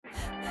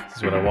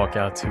is what I walk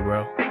out to,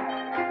 bro.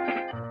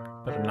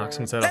 Better knock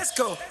some head off. Let's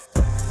go.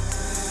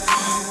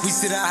 We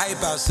see the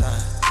hype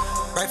outside,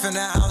 right from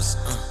the house.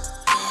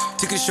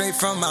 Took it straight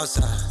from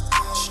outside,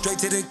 straight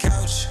to the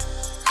couch.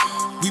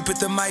 We put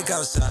the mic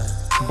outside.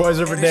 Boys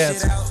over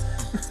dancing.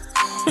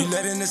 You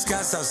letting the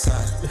scouts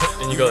outside.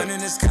 And you go. Running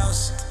this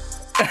house.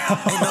 Ain't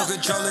no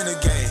control in the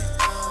game.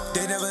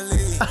 They never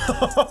leave.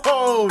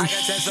 Oh I got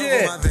tats over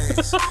shit! my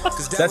veins,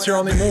 'cause That's your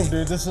what only I move, made.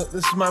 dude. This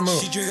is my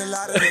move. She drink a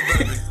lot of the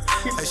bourbon,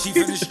 like she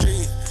from the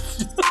street.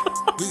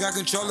 We got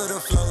control of the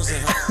flows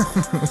in her.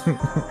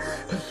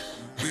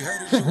 We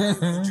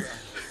heard it.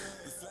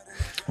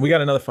 We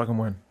got another fucking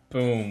win.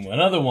 Boom.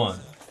 Another one.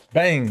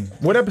 Bang.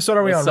 What episode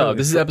are we What's on? up? really?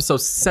 This is episode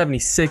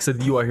 76 of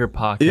the You Are Here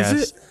podcast.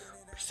 Is it?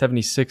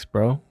 76,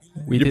 bro.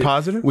 You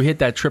positive? We hit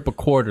that triple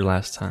quarter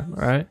last time,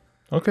 all right?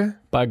 Okay.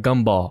 Buy a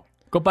gumball.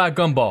 Go buy a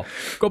gumball.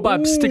 Go buy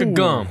a stick of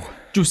gum.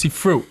 Juicy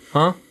fruit,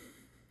 huh?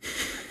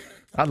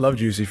 I love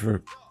juicy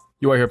fruit.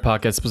 You Are Here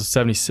podcast,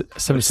 episode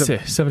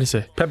 76.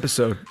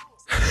 Episode.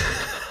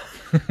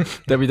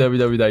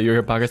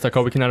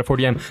 www.youareherepodcast.com. We can add a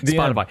 40M. The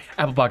Spotify,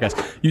 Apple Podcasts,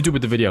 YouTube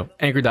with the video,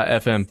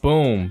 Anchor.fm.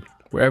 Boom.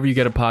 Wherever you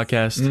get a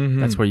podcast,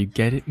 that's where you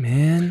get it,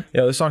 man.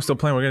 Yeah, this song's still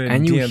playing. We're getting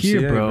And you DMCA,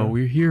 here, bro.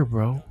 We're here,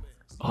 bro.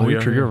 Oh, We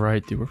you're are here.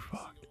 right, dude. We're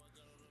fucked.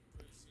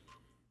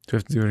 Do we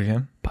have to do it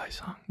again? Buy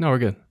song. No, we're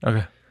good.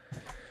 Okay.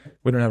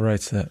 We don't have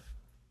rights to that.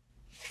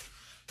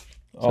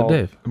 So,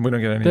 Dave. We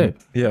don't get any. Dave.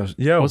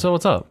 Yo. What's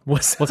up?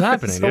 What's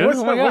happening, So dude? what's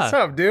Oh my up? What's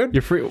God. up, dude?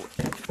 You're free.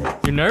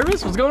 You're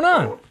nervous? What's going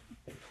on?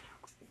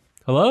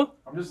 Hello?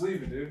 I'm just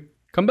leaving, dude.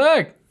 Come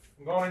back.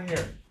 I'm going in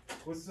here.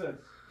 What's this?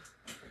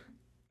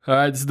 All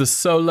right, this is the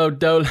Solo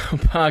Dolo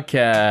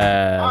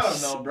podcast. I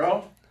don't know,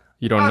 bro.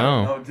 You don't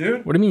know?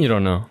 dude. What do you mean you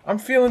don't know? I'm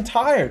feeling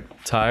tired.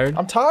 Tired?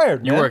 I'm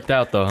tired. You man. worked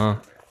out though, huh?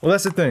 Well,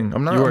 that's the thing.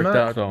 I'm not. You I'm worked not,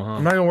 out though, huh?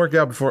 I'm not gonna work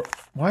out before.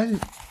 Why?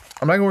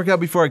 I'm not gonna work out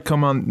before I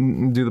come on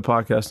and do the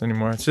podcast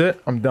anymore. That's it.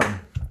 I'm done.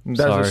 That's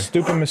Sorry. a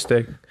stupid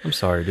mistake. I'm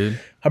sorry, dude.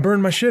 I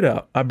burned my shit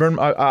out. I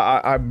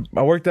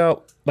worked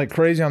out like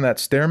crazy on that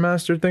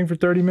Stairmaster thing for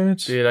 30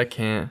 minutes. Dude, I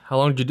can't. How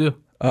long did you do?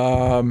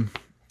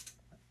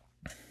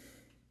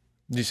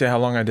 Did you say how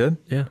long I did?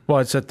 Yeah. Well,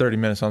 I said 30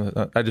 minutes on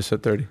the. I just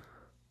said 30.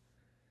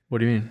 What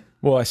do you mean?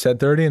 Well, I said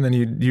 30, and then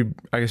you.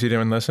 I guess you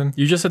didn't listen.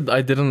 You just said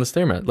I did on the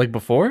Stairmat. Like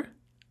before?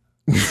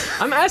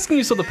 I'm asking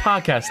you so the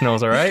podcast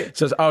knows, all right? It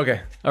says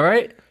okay. All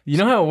right? You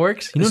know how it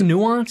works? You know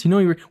nuance? You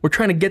know we're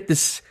trying to get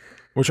this.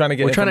 We're trying to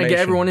get. We're trying to get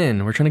everyone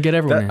in. We're trying to get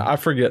everyone in. I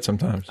forget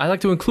sometimes. I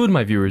like to include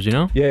my viewers, you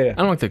know? Yeah.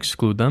 I don't like to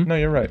exclude them. No,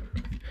 you're right.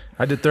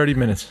 I did 30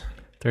 minutes.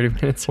 30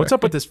 minutes. What's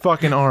up with this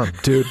fucking arm,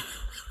 dude?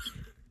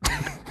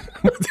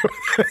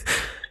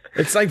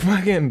 It's like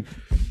fucking.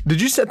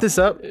 Did you set this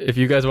up? If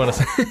you guys want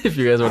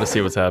to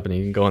see what's happening,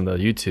 you can go on the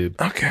YouTube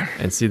Okay.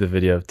 and see the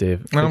video of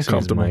Dave. Now I'm fixing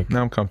his comfortable. mic.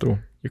 Now I'm comfortable.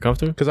 You're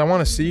comfortable? Because I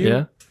want to see you.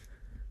 Yeah.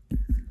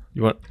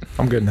 You want?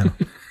 I'm good now.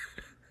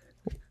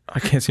 I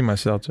can't see my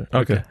seltzer.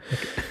 Okay.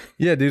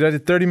 Yeah, dude, I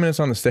did 30 minutes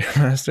on the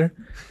Stairmaster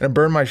and I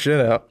burned my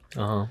shit out,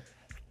 Uh-huh.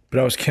 but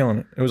I was killing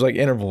it. It was like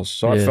intervals.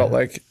 So I Yeah. felt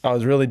like I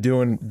was really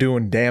doing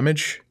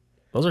damage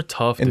Those are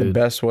tough, in dude. the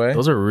best way.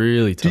 Those are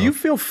really tough. Do you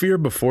feel fear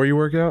before you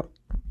work out?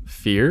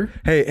 fear?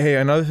 Hey,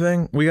 another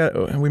thing. We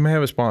may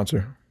have a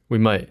sponsor. We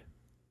might.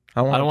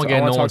 I don't want to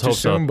get no one's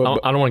hopes up.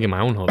 I don't want to get my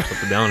own hopes up,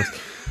 to be honest.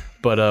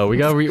 But we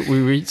got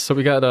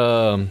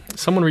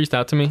someone reached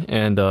out to me,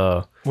 and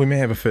we may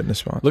have a fitness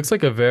sponsor. looks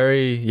like a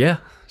very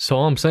So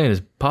all I'm saying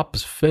is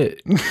Papa's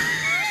fit,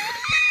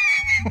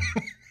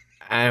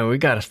 and we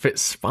got a fit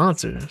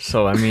sponsor.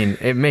 So I mean,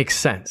 it makes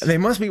sense. They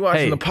must be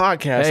watching the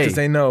podcast because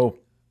they know.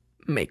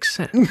 Makes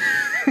sense.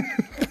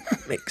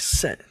 Makes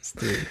sense,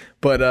 dude.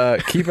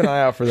 But keep an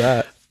eye out for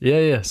that.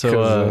 Yeah.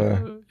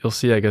 So you'll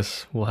see. I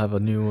guess we'll have a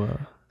new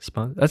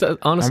sponsor. That's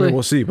honestly. I mean,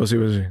 we'll see. We'll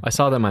see. I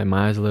saw that my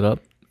eyes lit up,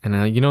 and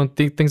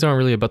things aren't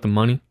really about the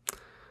money.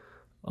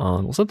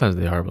 Well, sometimes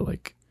they are, but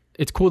like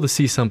it's cool to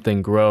see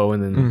something grow,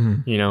 and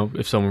then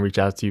if someone reach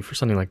out to you for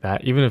something like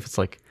that, even if it's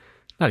like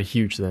not a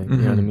huge thing, you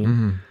know what I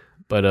mean?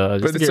 But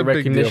just to it's get a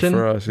big deal recognition,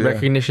 for us, yeah.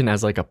 recognition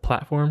as like a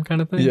platform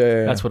kind of thing.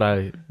 Yeah. That's what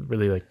I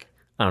really like.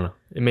 I don't know.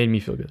 It made me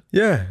feel good.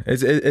 Yeah,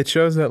 it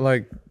shows that,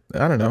 like,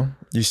 I don't know,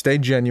 you stay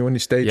genuine, you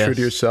stay true Yes.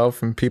 to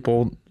yourself, and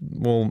people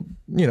will,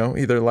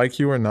 either like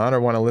you or not,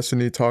 or want to listen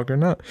to you talk or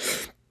not.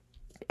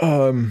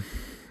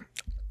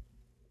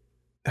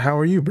 How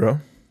are you, bro?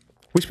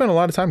 We spent a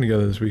lot of time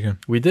together this weekend.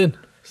 We did.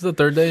 This is the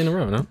third day in a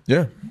row, no?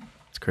 Yeah,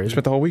 It's we crazy.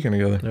 spent the whole weekend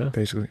together, Yeah.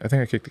 basically. I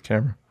think I kicked the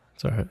camera.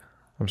 It's all right.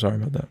 I'm sorry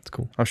about that. It's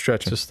cool. I'm It's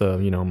stretching. just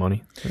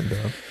money. And,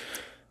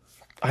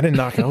 I didn't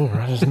knock it over.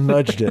 I just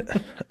nudged it.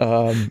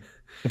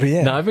 But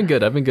yeah. No, I've been good.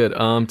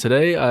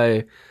 Today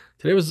I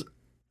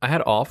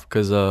had off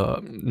because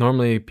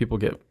normally people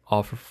get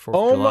off for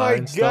Oh July my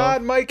and stuff.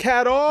 God, Mike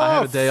had off. I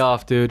had a day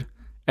off, dude,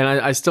 and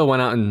I still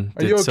went out and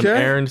you did some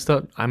okay? errand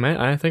stuff.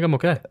 I think I'm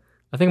okay.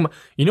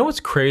 You know what's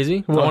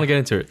crazy? I What? want to get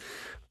into it,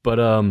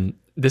 but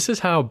this is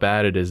how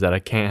bad it is that I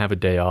can't have a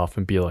day off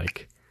and be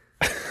like,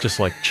 just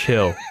like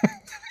chill.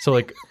 So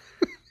like,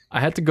 I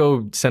had to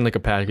go send like a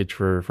package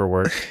for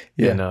work,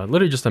 Yeah. and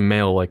literally just a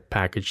mail like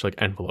package like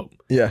envelope.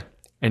 Yeah.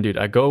 And dude,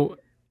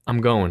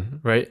 I'm going,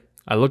 right?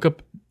 I look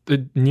up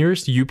the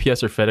nearest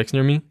UPS or FedEx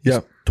near me.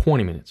 Yeah.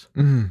 20 minutes.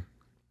 Mm-hmm.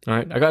 All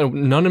right. I got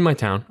none in my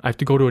town. I have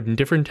to go to a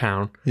different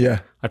town. Yeah.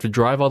 I have to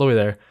drive all the way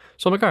there.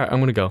 So I'm like, all right, I'm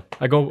going to go.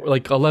 I go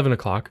like 11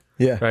 o'clock.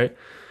 Yeah. Right.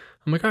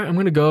 I'm like, all right, I'm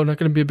going to go. Not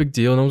going to be a big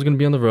deal. No one's going to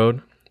be on the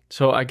road.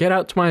 So I get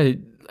out to my,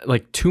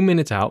 like 2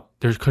 minutes out.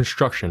 There's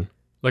construction,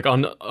 like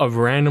on a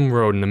random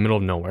road in the middle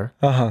of nowhere.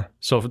 Uh-huh.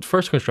 So for the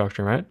first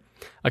construction, right?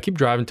 I keep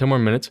driving 10 more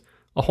minutes.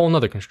 A whole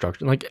nother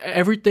construction. Like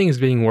everything is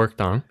being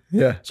worked on.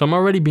 Yeah. So I'm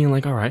already being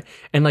like, all right.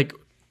 And like,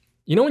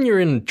 you know when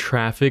you're in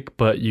traffic,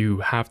 but you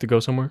have to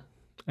go somewhere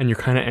and you're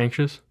kind of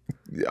anxious?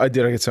 I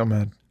get so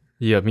mad.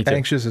 Yeah, me too.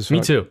 Anxious as fuck.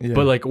 Me too. Yeah.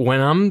 But like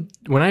when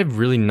I have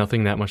really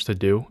nothing that much to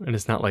do and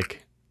it's not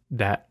like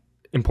that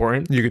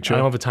important. You could chill. I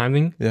don't have a time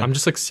thing. Yeah. I'm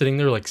just like sitting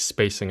there like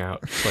spacing out.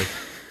 It's like,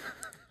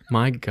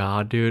 my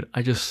God, dude,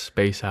 I just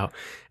space out.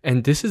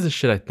 And this is the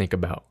shit I think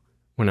about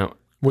when What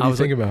do you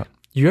think about?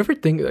 You ever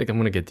think, like, I'm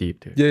going to get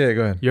deep, dude. Yeah,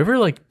 go ahead. You ever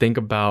like think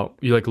about,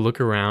 you like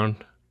look around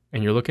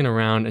and you're looking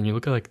around and you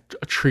look at like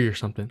a tree or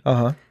something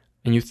Uh-huh.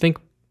 and you think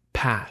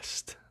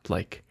past,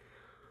 like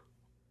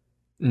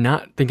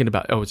not thinking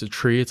about, oh, it's a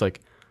tree. It's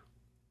like,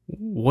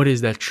 what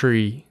is that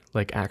tree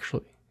like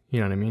actually? You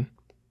know what I mean?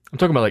 I'm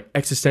talking about like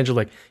existential,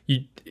 like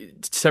you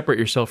separate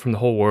yourself from the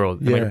whole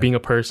world and Yeah. like being a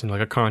person,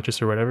 like a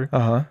conscious or whatever.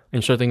 Uh-huh. And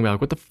you start thinking about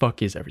like, what the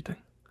fuck is everything?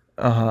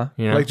 Uh-huh.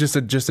 You know? Like just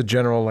a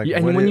general like Yeah,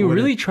 and when you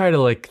really try to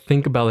like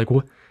think about like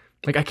what,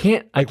 like I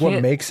can't,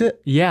 what makes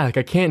it? yeah, like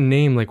I can't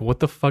name like what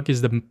the fuck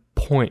is the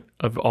point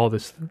of all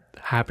this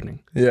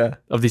happening, Yeah.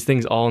 of these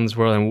things all in this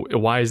world,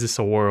 and why is this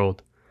a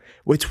world?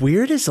 What's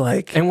weird is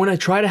like And when I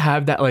try to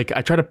have that, like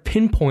I try to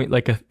pinpoint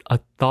like a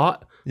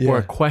thought or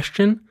a Yeah.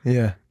 question,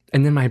 yeah.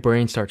 and then my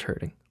brain starts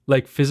hurting,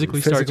 like physically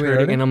starts Physically hurting,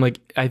 hurting? and I'm like,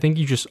 I think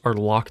you just are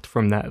locked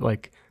from that,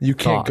 like You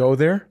can't thought. go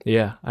there?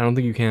 Yeah, I don't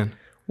think you can.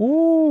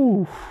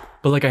 Ooh.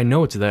 But like I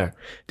know it's there.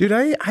 Dude,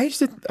 I used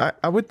to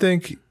I would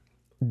think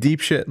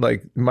deep shit,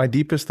 like my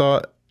deepest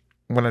thought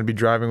when I'd be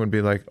driving would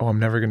be like, oh, I'm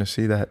never gonna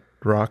see that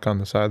rock on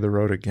the side of the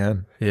road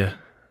again. Yeah.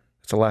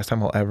 It's the last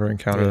time I'll ever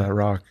encounter Yeah. that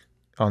rock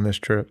on this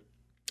trip.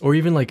 Or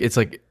even like it's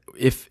like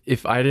if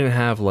I didn't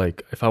have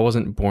like if I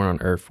wasn't born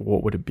on Earth,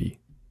 what would it be?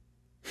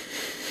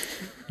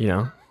 You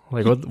know,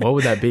 like what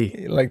would that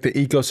be? Like the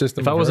ecosystem.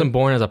 If I wasn't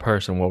born as a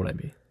person, what would I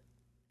be?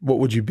 what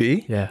would you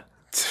be? Yeah.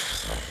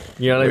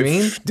 You know what I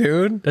mean?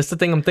 Dude. That's the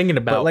thing I'm thinking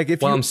about. But, like,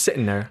 if while you- I'm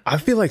sitting there. I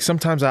feel like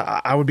sometimes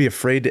I would be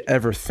afraid to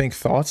ever think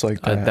thoughts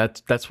like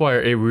that. That's why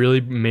it really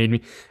made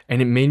me,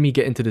 and it made me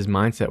get into this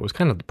mindset. It was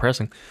kind of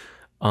depressing.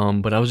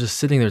 But I was just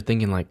sitting there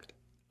thinking like,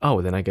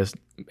 oh, then I guess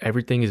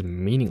everything is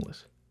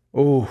meaningless.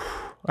 Oh,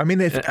 I mean,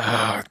 if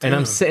And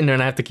I'm sitting there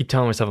and I have to keep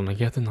telling myself, I'm like,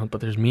 yeah, no,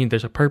 but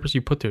there's a purpose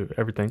you put to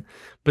everything.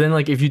 But then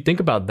like, if you think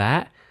about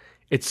that,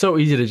 it's so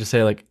easy to just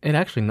say like, it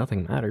actually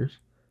nothing matters.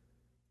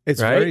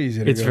 it's Right? very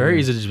easy. It's very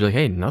easy to just be like,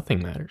 hey,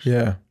 nothing matters.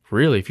 Yeah,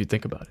 Really, if you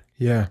think about it,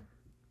 yeah.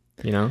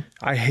 you know?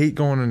 I hate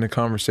going into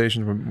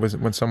conversations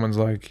when someone's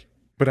like,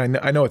 but I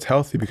know it's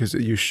healthy because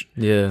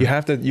Yeah. you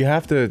have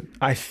to.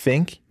 I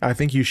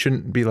think you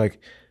shouldn't be like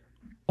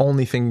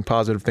only thinking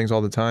positive things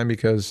all the time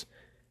because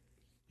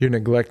you're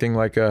neglecting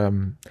like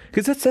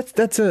because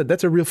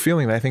that's a real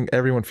feeling that I think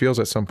everyone feels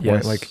at some point.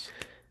 Yes. Like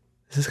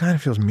this kind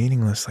of feels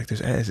meaningless. Like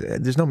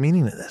there's no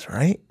meaning to this,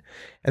 right?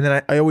 And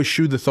then I always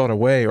shooed the thought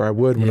away, or I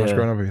would when I was Yeah.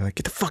 growing up. I'd be like,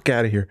 get the fuck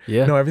out of here.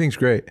 Yeah. No, everything's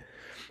great.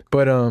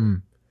 But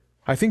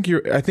I think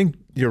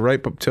you're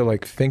right, but to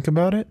like think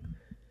about it,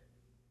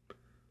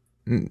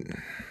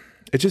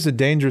 it's just a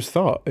dangerous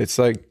thought. It's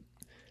like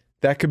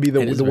that could be It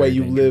is the way very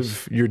you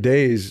dangerous. live your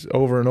days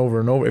over and over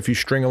and over. If you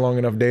string along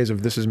enough days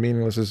of this is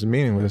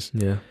meaningless,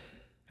 Yeah.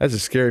 that's a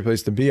scary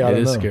place to be. I It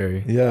don't is know.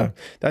 scary. Yeah,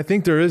 I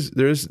think there is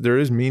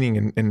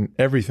meaning in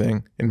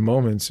everything, in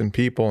moments, in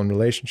people, in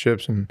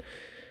relationships, and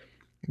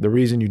the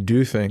reason you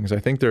do things. I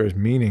think there is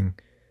meaning,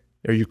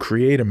 or you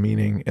create a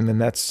meaning, and then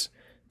that's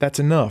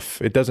enough.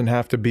 It doesn't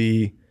have to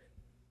be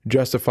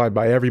justified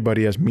by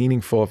everybody as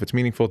meaningful. If it's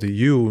meaningful to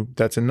you,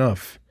 that's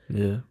enough.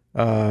 Yeah.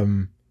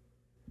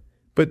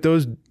 But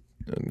those,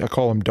 I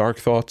call them dark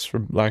thoughts,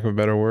 for lack of a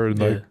better word.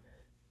 Like Yeah.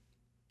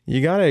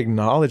 you gotta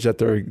acknowledge that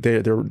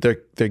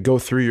they go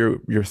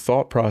through your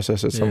thought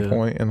process at some Yeah.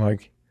 point, and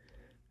like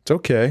it's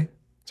okay,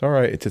 it's all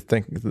right to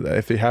think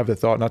if you have the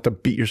thought, not to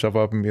beat yourself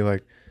up and be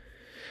like,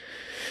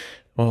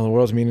 well, the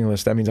world's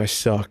meaningless. That means I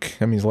suck.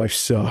 That means life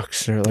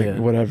sucks, or like Yeah.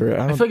 whatever.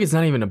 I feel like it's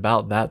not even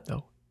about that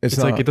though. It's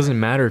not. like it doesn't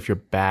matter if you're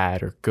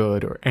bad or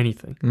good or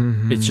anything.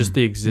 Mhm. It's just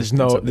the existence.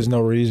 of There's it.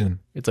 no reason,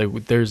 It's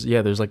like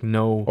there's like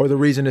no. or the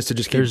reason is to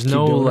just keep. There's keep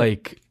no doing it.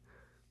 like.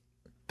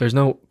 There's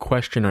no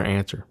question or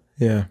answer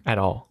Yeah, at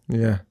all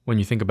yeah. when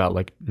you think about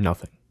like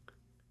nothing.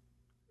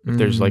 If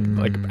there's like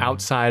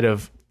outside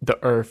of the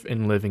earth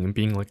and living and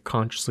being like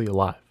consciously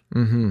alive.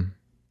 Mm-hmm.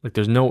 Like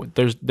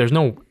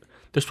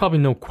there's probably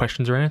no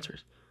questions or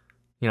answers.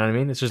 You know what I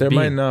mean? It's just There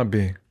being. might not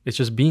be. It's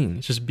just being.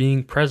 It's just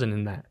being present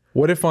in that.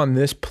 What if on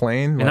this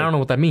plane? And I don't know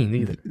what that means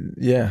either.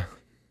 Yeah,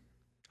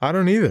 I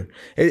don't either.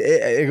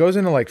 It goes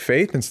into like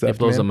faith and stuff. It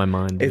blows man. up my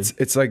mind. Dude.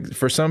 It's like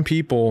for some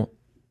people,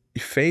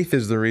 faith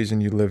is the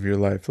reason you live your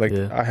life. Like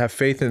I have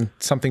faith in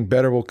something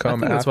better will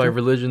come. I think that's after.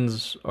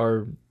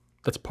 why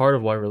that's part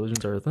of why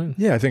religions are a thing.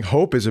 Yeah, I think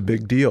hope is a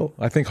big deal.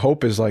 I think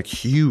hope is like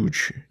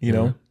huge, you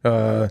know,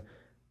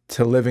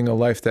 to living a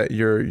life that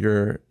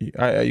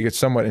you could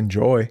somewhat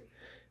enjoy.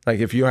 Like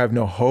if you have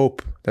no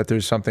hope that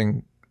there's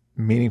something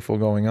meaningful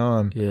going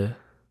on, it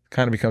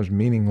kind of becomes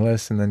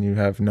meaningless, and then you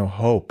have no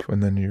hope,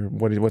 and then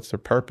what's their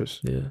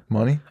purpose?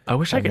 Money? I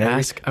wish I could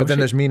ask. But then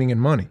there's meaning in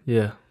money.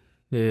 Yeah.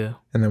 And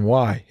then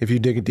why? If you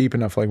dig it deep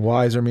enough, like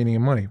why is there meaning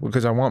in money?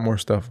 Because I want more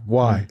stuff.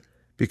 Why?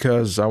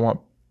 Because I want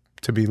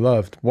to be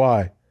loved.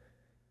 Why?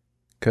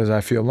 Because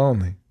I feel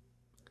lonely.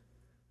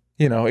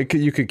 You know,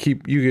 you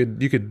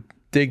could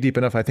dig deep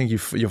enough. I think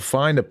you'll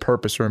find a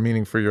purpose or a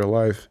meaning for your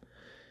life.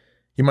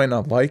 You might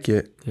not like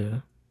it. Yeah.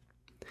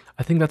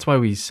 I think that's why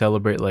we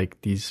celebrate like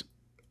these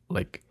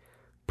like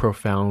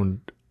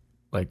profound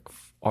like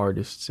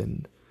artists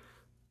and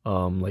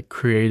like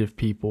creative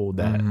people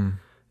that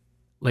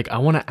like I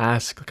want to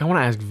ask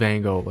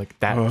Van Gogh like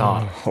that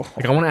thought.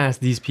 Like I want to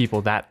ask these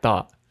people that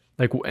thought.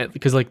 Like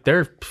because like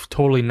they're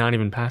totally not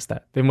even past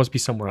that. They must be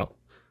somewhere else.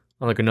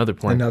 On like another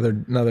plane.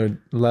 Another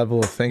level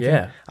of thinking.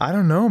 Yeah. I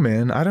don't know,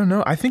 man. I don't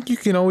know. I think you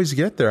can always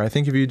get there. I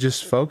think if you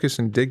just focus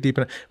and dig deep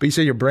enough. But you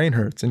say your brain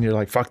hurts and you're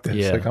like, fuck this.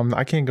 Yeah. Like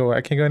I can't go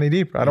any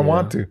deeper. I don't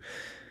want to.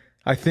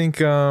 I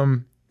think I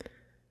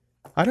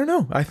don't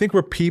know. I think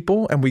we're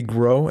people and we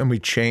grow and we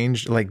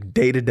change like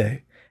day to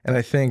day. And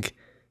I think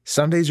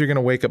some days you're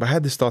gonna wake up. I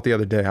had this thought the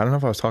other day. I don't know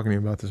if I was talking to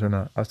you about this or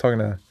not. I was talking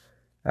to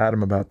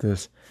Adam about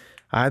this.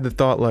 I had the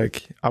thought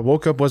like I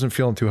woke up, wasn't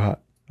feeling too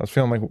hot. I was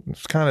feeling like it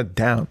was kind of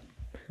down.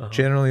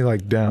 Generally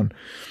like down.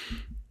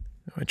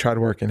 I tried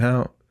working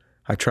out.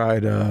 I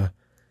tried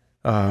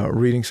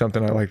reading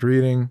something I liked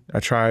reading. I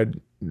tried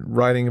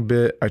writing a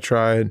bit. I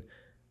tried,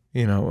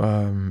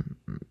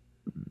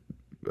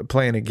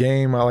 playing a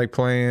game I like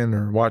playing,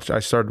 or I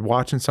started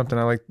watching something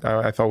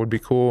I thought would be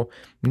cool.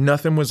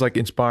 Nothing was like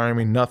inspiring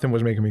me. Nothing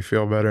was making me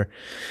feel better.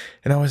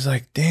 And I was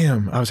like,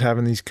 damn, I was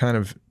having these kind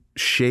of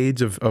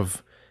shades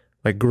of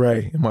like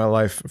gray in my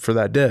life for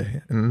that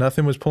day, and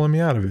nothing was pulling me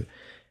out of it.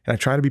 And I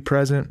tried to be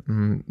present,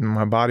 and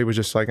my body was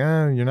just like,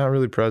 you're not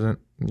really present.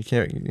 You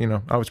can't,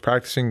 I was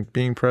practicing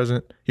being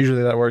present.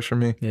 Usually that works for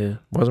me. Yeah.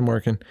 Wasn't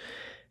working.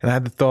 And I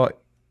had the thought,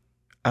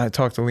 I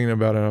talked to Lena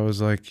about it. I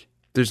was like,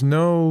 there's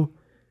no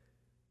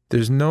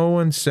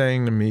one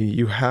saying to me,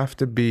 you have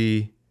to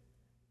be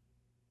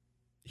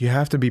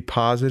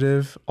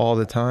positive all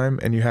the time,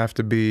 and you have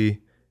to be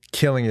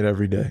killing it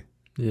every day.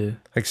 Yeah.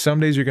 Like some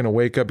days you're going to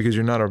wake up because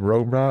you're not a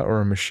robot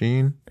or a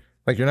machine.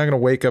 Like you're not going to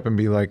wake up and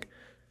be like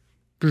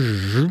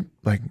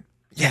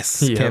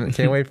yes,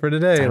 can't wait for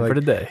today. Time like, for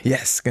today.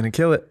 Yes, gonna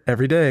kill it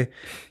every day.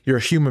 You're a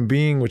human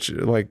being, which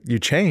like you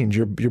change.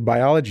 Your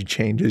biology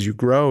changes. You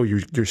grow.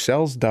 Your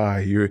cells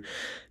die.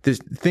 There's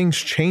things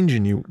change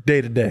in you day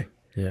to day.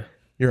 Yeah.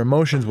 Your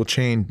emotions will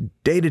change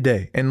day to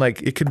day, and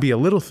like it could be a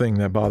little thing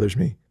that bothers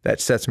me,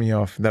 that sets me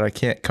off, that I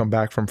can't come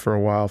back from for a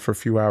while, for a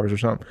few hours or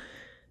something.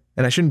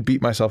 And I shouldn't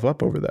beat myself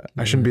up over that.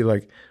 I shouldn't be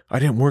like, I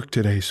didn't work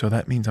today, so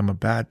that means I'm a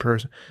bad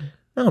person.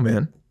 No,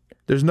 man.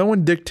 There's no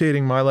one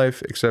dictating my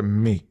life except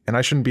me, and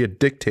I shouldn't be a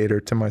dictator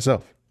to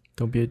myself.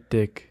 Don't be a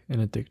dick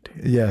and a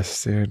dictator.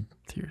 Yes, dude.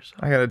 To yourself.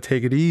 I gotta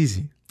take it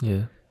easy.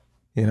 Yeah.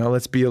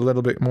 Let's be a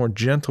little bit more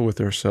gentle with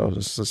ourselves.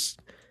 It's just,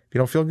 if you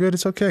don't feel good,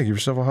 it's okay. Give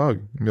yourself a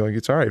hug and be like,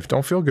 it's all right. If you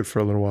don't feel good for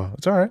a little while,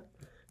 it's all right.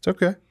 It's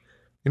okay.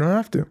 You don't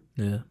have to.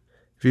 Yeah.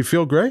 If you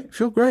feel great,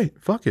 feel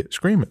great. Fuck it.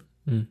 Scream it.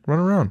 Run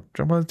around.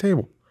 Jump on the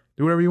table.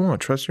 Do whatever you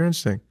want. Trust your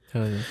instinct.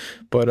 Hell yeah.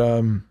 But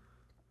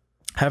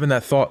having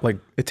that thought, like,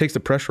 it takes the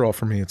pressure off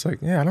for me. It's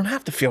like, I don't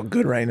have to feel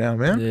good right now,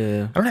 man.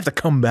 Yeah. I don't have to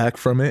come back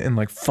from it and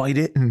like fight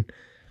it. And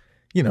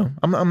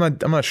I'm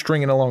not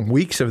stringing along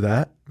weeks of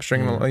that. I'm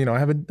stringing along, I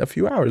have a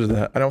few hours of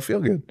that. I don't feel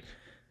good,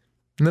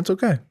 and that's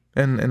okay.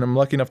 And I'm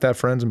lucky enough to have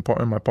friends and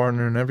my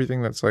partner and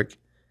everything that's like,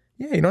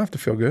 you don't have to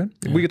feel good.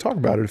 Yeah. We could talk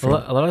about it. A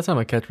lot of the time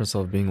I catch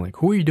myself being like,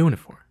 who are you doing it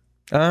for?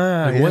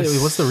 Like,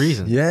 yes. What's the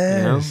reason?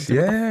 Yes. What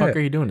the fuck are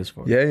you doing this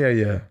for? Yeah.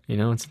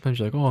 And sometimes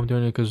you're like, oh, I'm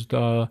doing it because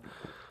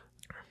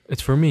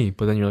it's for me.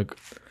 But then you're like,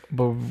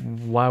 but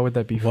why would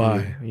that be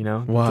for you?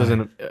 Why? It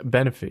doesn't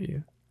benefit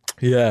you.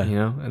 Yeah.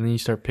 And then you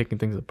start picking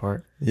things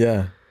apart.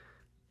 Yeah.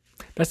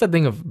 That's that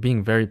thing of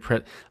being very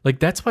like,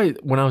 that's why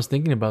when I was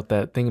thinking about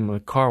that thing in my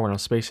car when I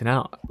was spacing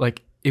out,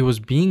 like it was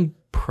being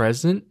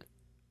present,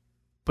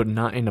 but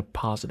not in a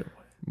positive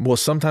way. Well,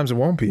 sometimes it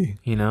won't be.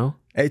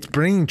 It's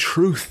bringing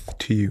truth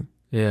to you.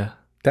 Yeah.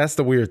 That's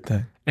the weird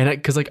thing. And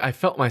because I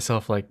felt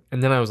myself like,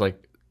 and then I was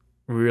like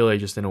really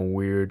just in a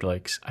weird,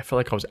 like, I felt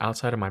like I was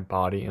outside of my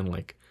body and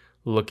like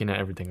looking at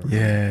everything around.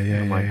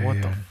 Yeah. I'm like,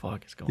 what the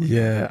fuck is going on?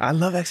 Yeah. I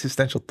love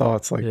existential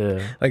thoughts. Like,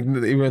 like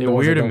even it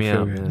weirded me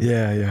out, man.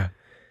 Yeah.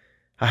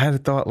 I had a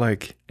thought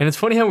like, and it's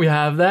funny how we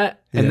have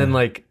that, and then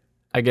like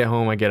I get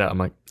home, I get out, I'm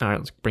like, all right,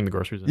 let's bring the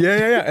groceries in.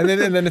 Yeah. And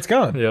then it's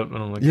gone. Yep. And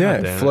I'm like,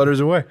 it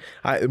flutters away.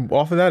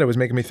 Off of that, it was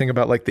making me think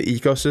about like the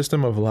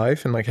ecosystem of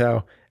life and like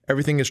how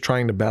everything is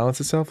trying to balance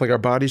itself. Like our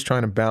body's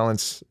trying to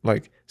balance,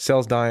 like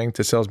cells dying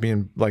to cells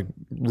being like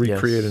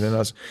recreated in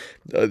us.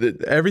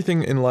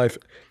 Everything in life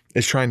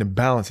is trying to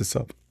balance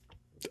itself.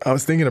 I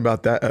was thinking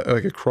about that,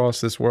 like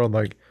across this world,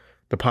 like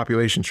the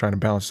population's trying to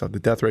balance itself, the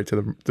death rate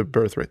to the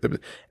birth rate,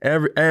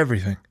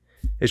 everything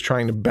is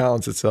trying to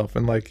balance itself.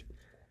 And like,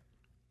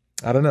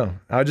 I don't know.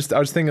 I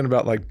was thinking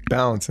about like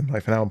balance in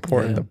life and how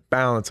important the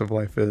balance of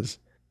life is.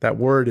 That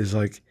word is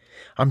like,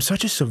 I'm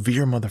such a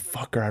severe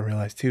motherfucker, I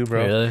realize too,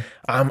 bro. Really?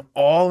 I'm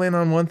all in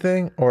on one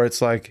thing, or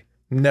it's like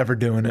never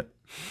doing it.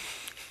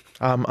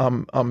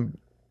 I'm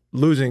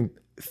losing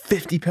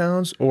 50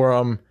 pounds, or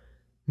I'm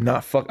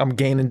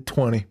gaining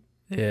 20.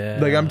 Yeah.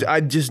 Like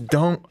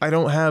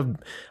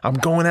I'm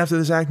going after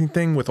this acting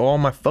thing with all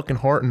my fucking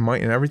heart and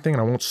might and everything,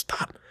 and I won't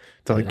stop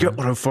till I get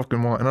what I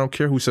fucking want, and I don't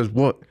care who says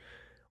what.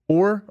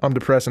 Or I'm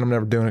depressed and I'm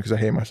never doing it because I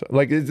hate myself.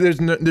 Like there's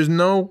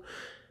no,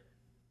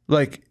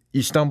 like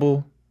you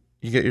stumble,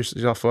 you get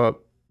yourself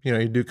up, you know,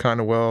 you do kind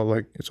of well,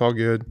 like it's all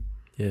good.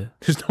 Yeah.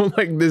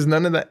 There's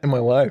none of that in my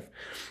life.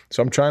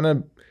 So I'm trying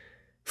to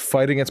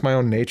fight against my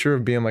own nature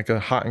of being like a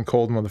hot and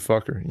cold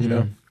motherfucker, you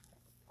know?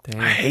 Damn.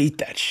 I hate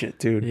that shit,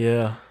 dude.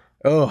 Yeah.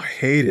 Oh, I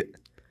hate it.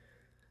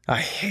 I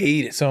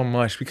hate it so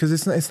much because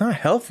it's not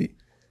healthy.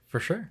 For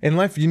sure. In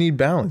life, you need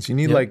balance. You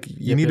need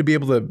to be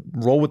able to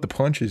roll with the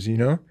punches, you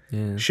know?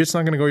 Yeah. Shit's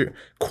not going to go your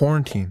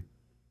quarantine.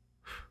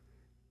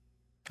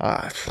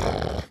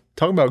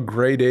 Talk about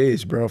gray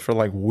days, bro, for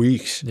like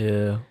weeks.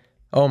 Yeah.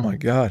 Oh my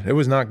God. It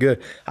was not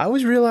good. I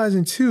was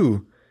realizing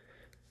too,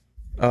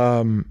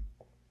 I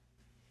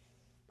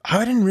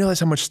didn't realize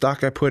how much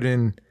stock I put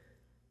in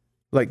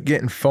like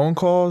getting phone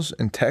calls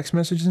and text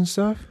messages and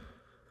stuff.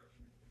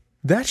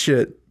 That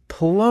shit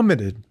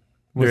plummeted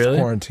with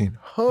quarantine.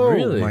 Oh,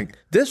 really? Like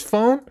this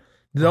phone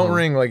don't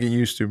ring like it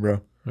used to,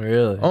 bro.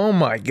 Really? Oh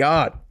my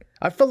God.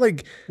 I felt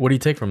like What do you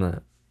take from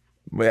that?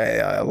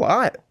 a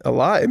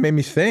lot. It made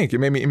me think. It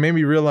made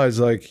me realize,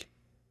 like,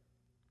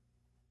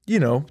 you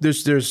know,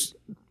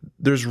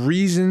 there's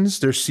reasons,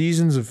 there's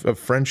seasons of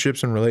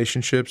friendships and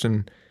relationships,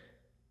 and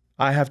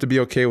I have to be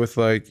okay with,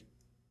 like,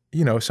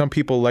 you know, some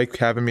people like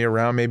having me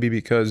around maybe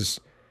because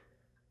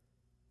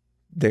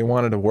they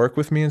wanted to work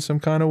with me in some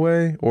kind of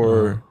way,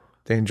 or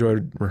they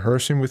enjoyed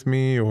rehearsing with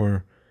me,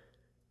 or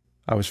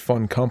I was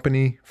fun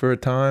company for a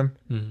time.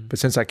 Mm-hmm. But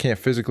since I can't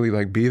physically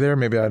like be there,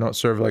 maybe I don't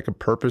serve like a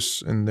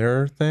purpose in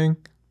their thing,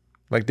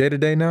 like day to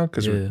day now.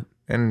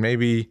 And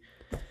maybe,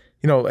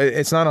 you know,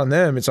 it's not on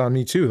them, it's on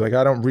me too. Like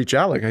I don't reach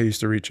out like I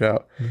used to reach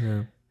out.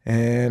 Yeah.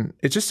 And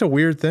it's just a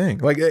weird thing.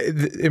 Like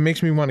it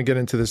makes me want to get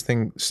into this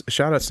thing.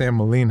 Shout out Sam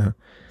Molina,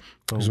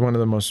 who's one of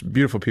the most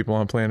beautiful people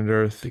on planet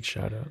Earth. Big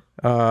shout out.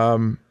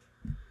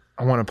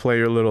 I want to play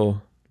your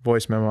little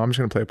voice memo. I'm just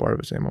gonna play a part of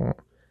it, Sam.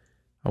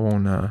 I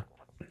won't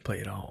Play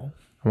it all.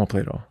 I won't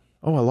play it all.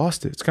 Oh, I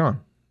lost it. It's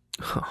gone.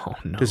 Oh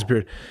no.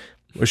 Disappeared.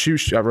 Well,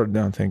 I wrote it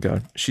down, thank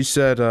God. She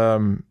said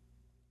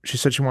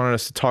she wanted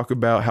us to talk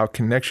about how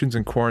connections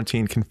in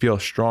quarantine can feel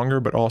stronger,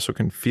 but also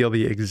can feel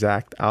the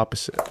exact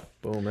opposite.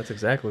 Boom. That's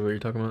exactly what you're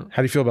talking about.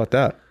 How do you feel about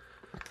that?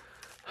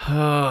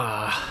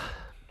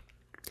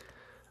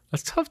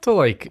 That's tough to,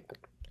 like,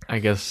 I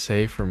guess,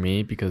 say for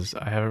me, because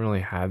I haven't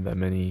really had that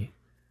many,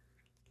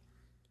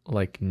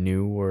 like,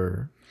 new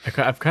or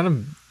I've kind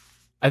of,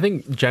 I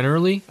think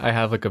generally I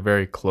have like a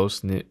very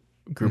close knit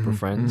group of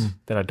friends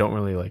that I don't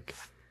really like,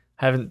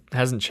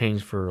 hasn't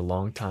changed for a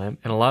long time,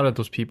 and a lot of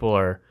those people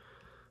are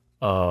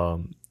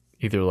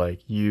either like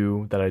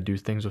you that I do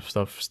things with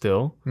stuff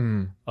still,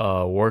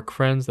 work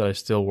friends that I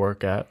still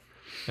work at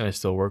and I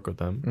still work with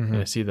them and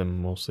I see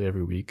them mostly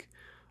every week,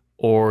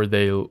 or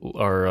they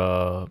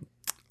are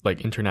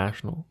like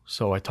international,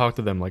 so I talk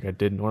to them like I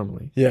did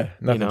normally. Yeah,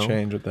 nothing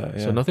changed with that.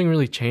 Yeah. So nothing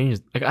really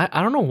changed. Like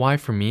I don't know why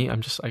for me. I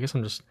guess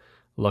I'm just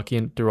lucky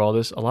through all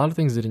this. A lot of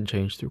things didn't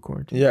change through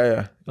quarantine.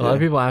 Yeah. A lot of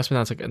people ask me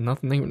that. It's like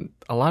nothing.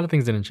 A lot of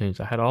things didn't change.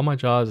 I had all my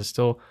jobs. I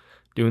still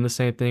doing the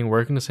same thing,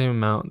 working the same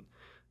amount,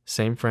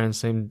 same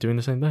friends, doing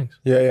the same things.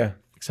 Yeah.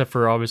 Except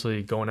for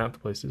obviously going out to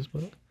places,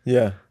 but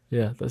yeah.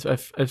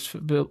 It's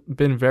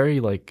been very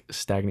like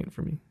stagnant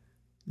for me.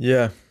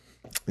 Yeah.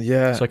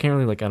 So I can't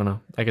really, like, I don't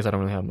know. I guess I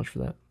don't really have much for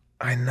that.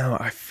 I know.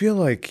 I feel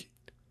like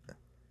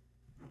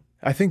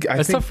I think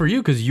tough for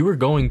you because you were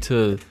going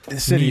to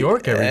New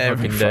York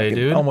every fucking day,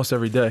 dude. Almost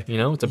every day. You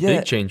know, it's a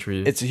big change for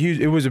you.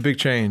 It was a big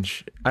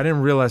change. I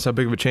didn't realize how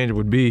big of a change it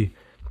would be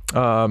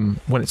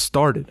when it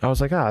started. I was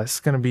like, this is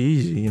gonna be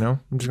easy. You know,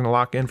 I'm just gonna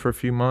lock in for a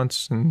few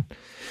months and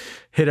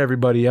hit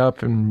everybody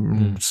up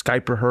and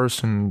Skype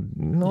rehearse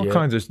and all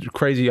kinds of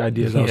crazy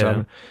ideas I was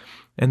having.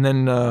 And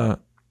then,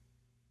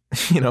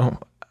 you know,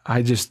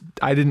 I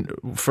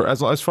didn't, for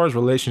as far as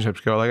relationships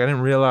go, like I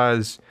didn't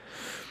realize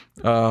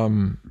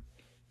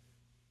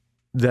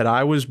that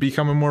I was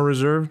becoming more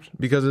reserved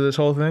because of this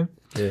whole thing.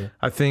 Yeah.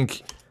 I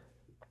think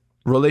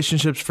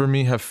relationships for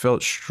me have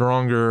felt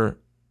stronger.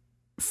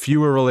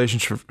 Fewer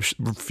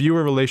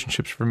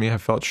relationships for me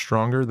have felt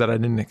stronger that I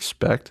didn't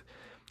expect.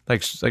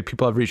 Like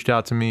people have reached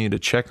out to me to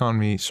check on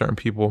me, certain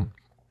people,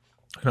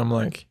 and I'm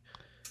like,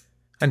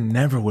 I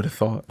never would have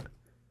thought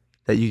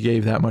that you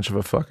gave that much of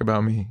a fuck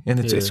about me. And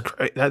it's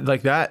great.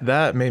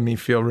 That made me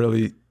feel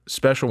really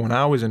special when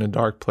I was in a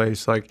dark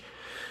place. Like,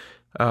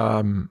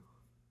 I'd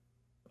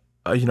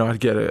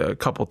get a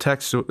couple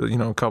texts,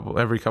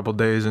 every couple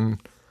days,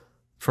 and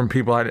from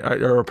people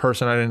or a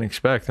person I didn't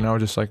expect, and I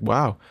was just like,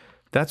 wow,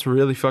 that's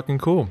really fucking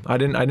cool. I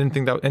didn't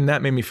think that, and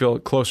that made me feel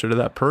closer to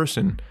that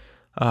person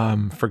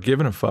for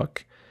giving a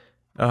fuck.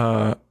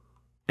 And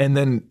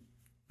then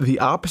the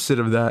opposite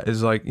of that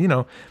is like,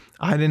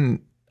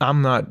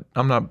 I'm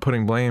not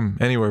putting blame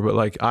anywhere, but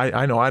like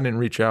I know I didn't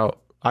reach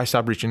out. I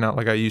stopped reaching out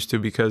like I used to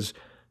because,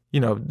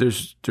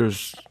 there's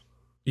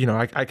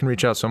I can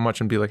reach out so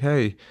much and be like,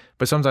 hey,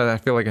 but sometimes I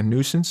feel like a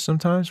nuisance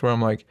sometimes where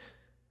I'm like,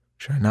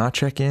 should I not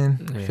check in?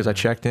 Because I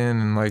checked in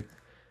and like,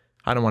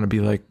 I don't want to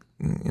be like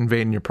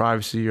invading your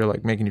privacy or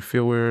like making you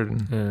feel weird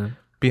and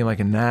being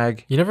like a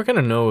nag. You never kind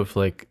of know if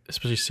like,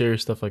 especially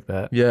serious stuff like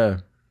that.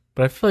 Yeah.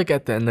 But I feel like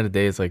at the end of the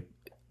day, it's like,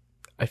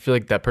 I feel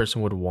like that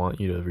person would want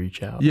you to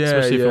reach out. Yeah,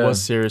 especially if it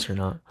was serious or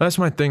not. That's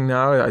my thing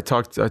now. I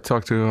talked to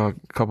a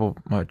couple of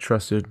my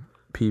trusted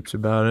peeps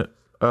about it.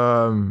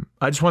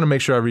 I just want to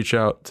make sure I reach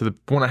out to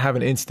when I have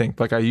an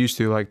instinct like I used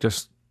to, like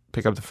just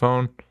pick up the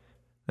phone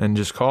and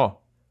just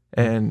call.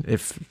 And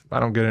if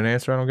I don't get an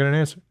answer, I don't get an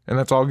answer. And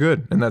that's all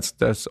good. And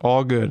that's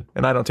all good.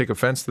 And I don't take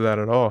offense to that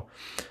at all.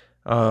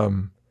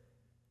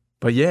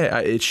 But yeah,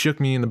 it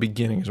shook me in the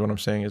beginning is what I'm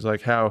saying, is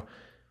like how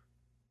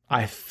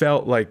I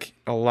felt like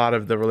a lot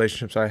of the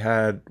relationships I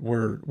had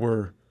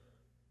were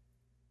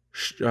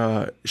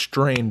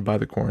strained by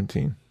the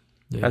quarantine,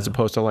 as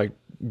opposed to like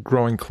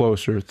growing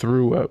closer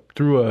through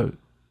a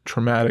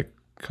traumatic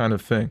kind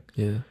of thing.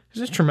 Yeah, it's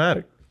just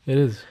traumatic. It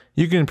is.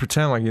 You can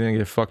pretend like you didn't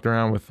get fucked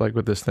around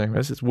with this thing.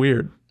 It's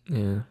weird.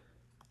 Yeah.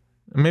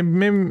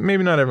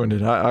 Maybe not everyone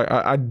did.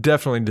 I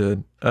definitely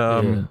did.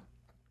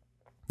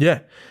 Yeah.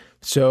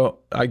 So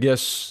I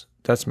guess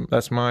that's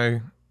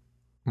my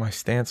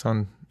stance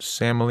on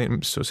Sam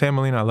Molina. So Sam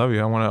Molina, I love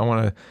you. I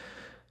want to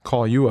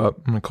call you up.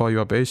 I'm gonna call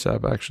you up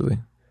ASAP. Actually,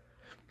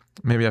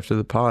 maybe after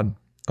the pod.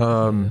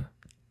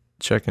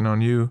 Checking on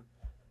you.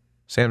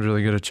 Sam's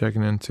really good at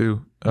checking in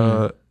too.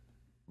 But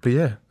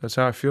yeah, that's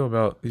how I feel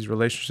about these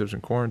relationships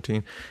in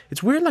quarantine.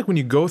 It's weird, like when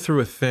you go through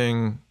a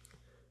thing,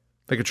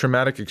 like a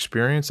traumatic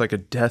experience, like a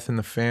death in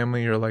the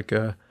family, or like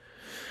a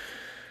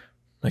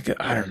I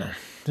don't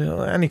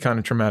know, any kind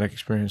of traumatic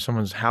experience.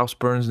 Someone's house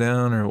burns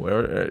down,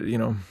 or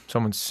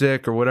someone's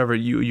sick or whatever.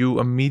 You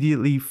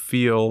immediately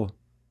feel.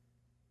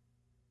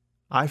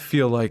 I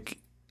feel like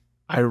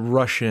I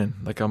rush in,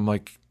 like I'm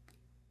like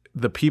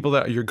the people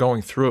that you're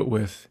going through it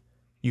with,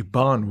 you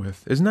bond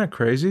with. Isn't that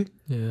crazy?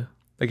 Yeah.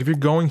 Like if you're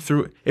going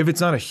through, if it's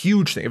not a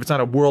huge thing, if it's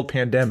not a world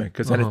pandemic,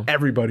 because then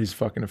everybody's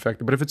fucking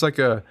affected. But if it's like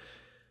a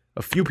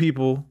few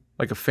people,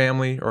 like a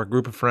family or a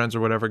group of friends or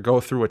whatever, go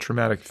through a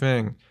traumatic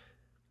thing,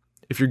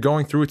 if you're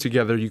going through it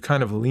together, you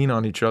kind of lean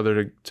on each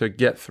other to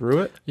get through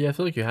it. Yeah, I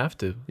feel like you have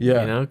to.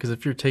 Yeah. Because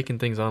if you're taking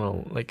things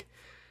on, like,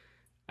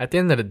 at the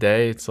end of the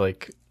day, it's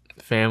like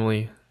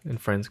family and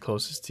friends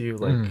closest to you.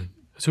 Like,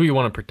 it's who you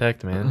want to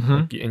protect, man.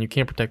 Like, and you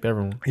can't protect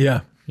everyone.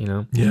 Yeah.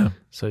 Yeah.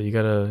 So you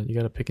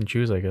gotta pick and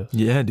choose, I guess.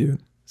 Yeah, dude.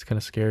 It's kind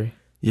of scary.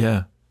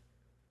 Yeah.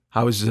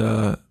 I was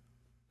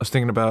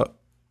thinking about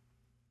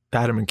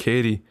Adam and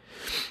Katie,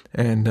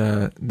 and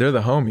they're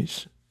the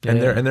homies,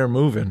 and they're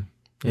moving,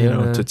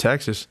 to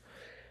Texas.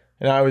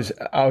 And I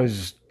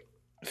was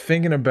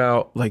thinking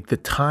about like the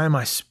time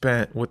I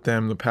spent with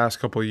them the past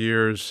couple of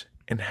years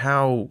and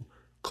how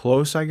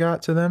close I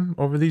got to them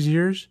over these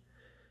years.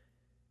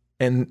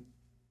 And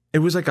it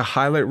was like a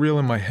highlight reel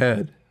in my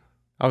head.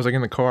 I was like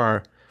in the car,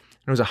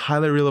 and it was a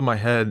highlight reel in my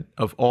head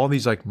of all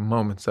these like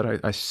moments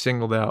that I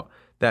singled out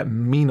that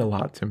mean a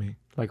lot to me.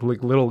 Like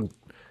little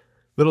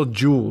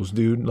jewels,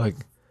 dude, like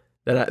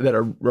that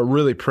are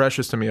really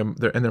precious to me. And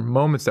they're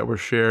moments that were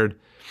shared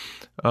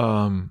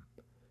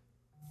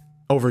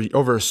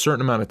over a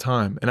certain amount of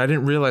time. And I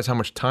didn't realize how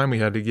much time we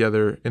had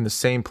together in the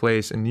same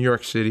place in New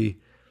York City,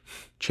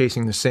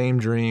 chasing the same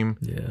dream.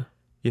 Yeah.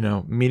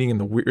 Meeting in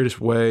the weirdest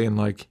way. And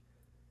like,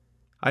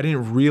 I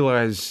didn't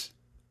realize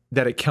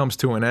that it comes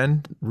to an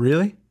end,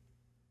 really.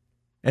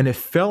 And it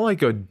felt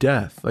like a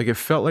death. Like it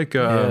felt like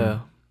yeah.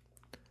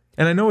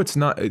 And I know it's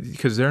not,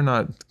 because they're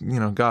not,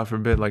 God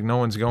forbid, like no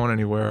one's going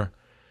anywhere.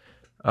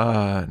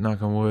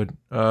 Knock on wood.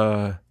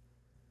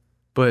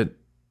 But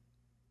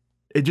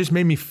it just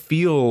made me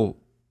feel.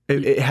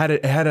 I had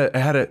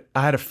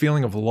a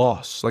feeling of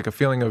loss, like a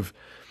feeling of,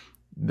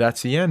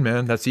 that's the end,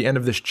 man. That's the end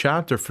of this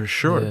chapter for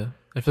sure. Yeah.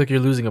 I feel like you're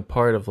losing a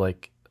part of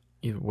like,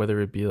 whether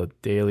it be a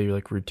daily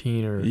like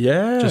routine or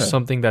just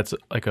something that's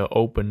like an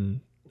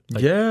open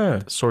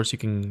source you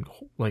can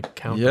like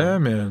count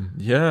on. Man.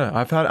 Yeah.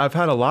 I've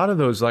had a lot of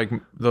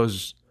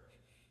those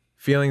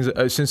feelings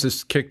since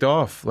this kicked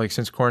off, like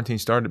since quarantine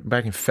started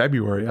back in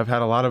February. I've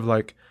had a lot of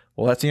like,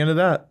 well, that's the end of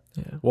that.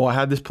 Yeah. Well, I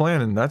had this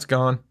plan and that's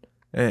gone.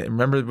 And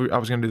remember I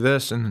was going to do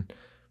this and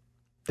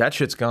that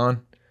shit's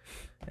gone.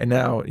 And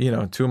now,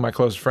 two of my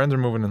closest friends are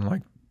moving, and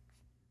like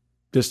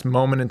this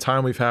moment in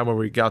time we've had where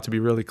we got to be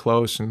really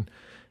close, and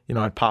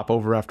I'd pop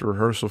over after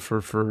rehearsal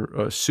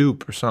for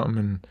soup or something,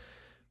 and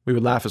we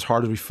would laugh as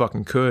hard as we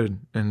fucking could,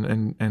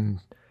 and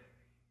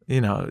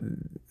you know,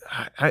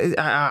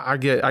 I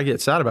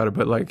get sad about it,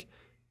 but like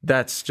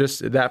that's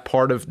just that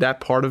part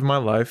of my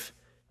life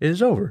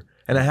is over,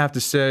 and I have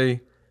to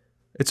say,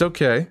 it's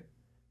okay.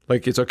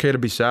 Like it's okay to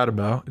be sad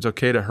about. It's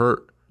okay to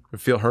hurt or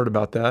feel hurt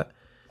about that,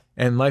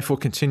 and life will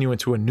continue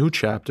into a new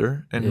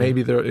chapter, and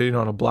maybe there, you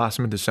know, it'll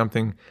blossom into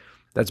something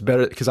that's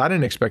better. Because I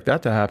didn't expect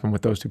that to happen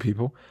with those two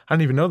people. I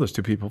didn't even know those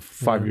two people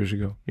 5 years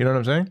ago. You know what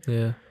I'm saying?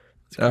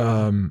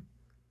 Yeah.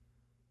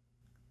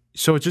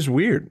 So it's just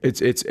weird.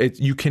 It's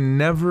you can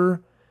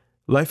never.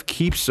 Life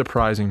keeps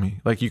surprising me.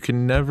 Like you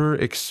can never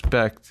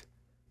expect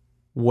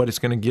what it's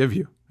going to give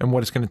you and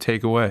what it's going to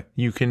take away.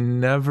 You can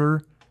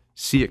never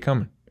see it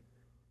coming.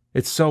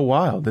 It's so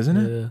wild, isn't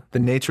it? Yeah. The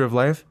nature of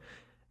life.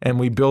 And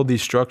we build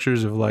these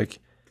structures of like,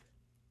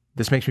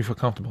 this makes me feel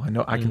comfortable. I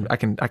know I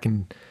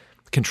can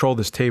control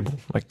this table.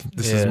 Like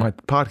this is my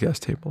podcast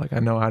table. Like I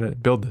know how to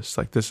build this.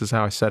 Like this is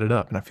how I set it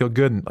up, and I feel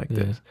good like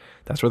this.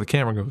 That's where the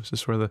camera goes.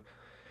 This is where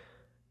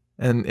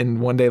and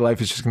one day life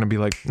is just gonna be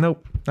like,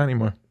 nope, not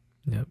anymore.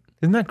 Yep.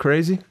 Isn't that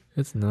crazy?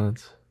 It's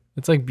nuts.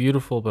 It's like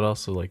beautiful, but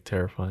also like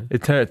terrifying.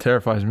 It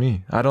terrifies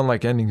me. I don't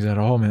like endings at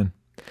all, man.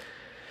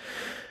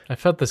 I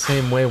felt the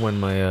same way when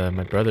my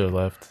brother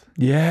left.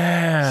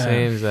 Yeah.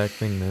 Same exact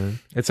thing, man.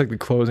 It's like the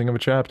closing of a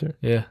chapter.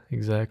 Yeah,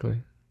 exactly.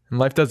 And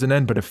life doesn't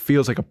end, but it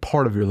feels like a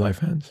part of your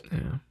life ends.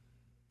 Yeah,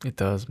 it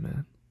does,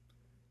 man.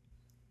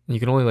 You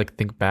can only like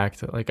think back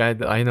to like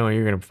I know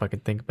you're gonna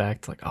fucking think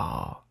back to like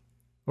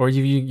or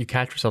you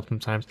catch yourself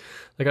sometimes.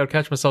 Like I would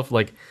catch myself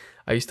like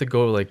I used to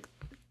go like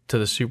to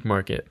the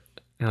supermarket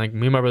and like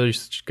me and my brother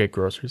used to just get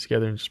groceries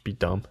together and just be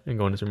dumb and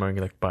go into the supermarket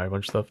and like buy a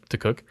bunch of stuff to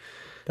cook.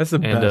 That's the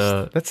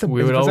best. That's the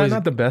we would always, that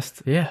not the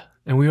best? Yeah,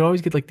 and we would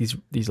always get like these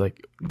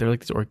like they're like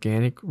these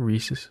organic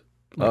Reese's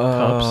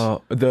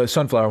cups. The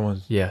sunflower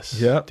ones. Yes.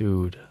 Yeah.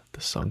 Dude,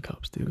 the sun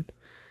cups, dude.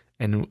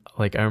 And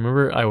like I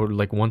remember I would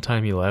like one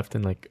time he left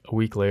and like a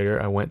week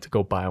later I went to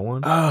go buy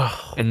one.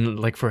 Oh. And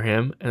like for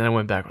him and I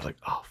went back, I was like,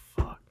 oh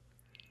fuck.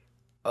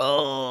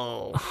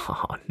 Oh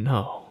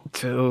no.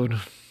 Dude.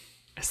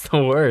 It's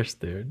the worst,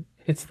 dude.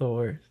 It's the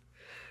worst.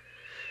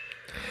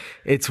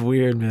 It's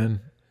weird,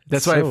 man.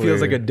 That's It's why so it feels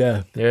weird. like a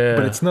death. Yeah.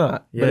 But it's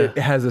not. Yeah. But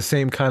it has the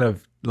same kind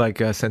of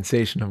like a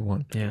sensation of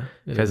one. Yeah.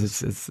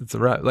 Because it's a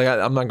wrap. Like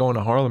I'm not going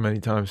to Harlem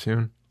anytime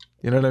soon.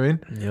 You know what I mean?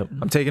 Yep.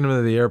 I'm taking him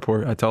to the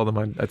airport. I told them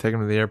I take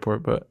him to the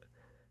airport, but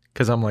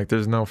because I'm like,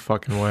 there's no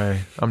fucking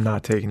way I'm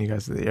not taking you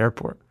guys to the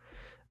airport.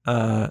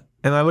 And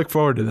I look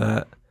forward to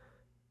that.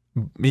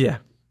 Yeah.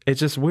 It's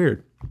just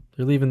weird.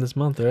 You're leaving this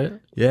month, right?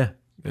 Yeah.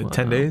 Wow.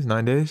 10 days,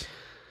 9 days.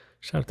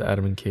 Shout out to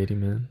Adam and Katie,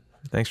 man.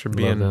 Thanks for Love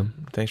being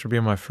them. Thanks for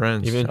being my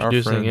friends. Even our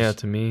introducing, friends.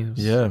 to me.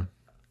 Yeah.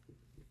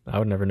 I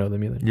would never know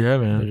them either. Yeah, They're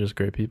man. just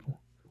great people.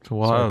 It's So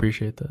I wild.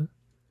 appreciate that.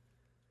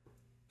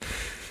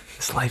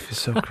 This life is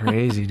so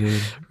crazy,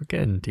 dude. We're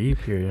getting deep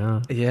here,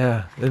 yeah.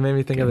 Yeah. It made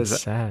me think of Getting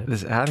this sad.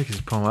 this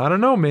Atticus poem. I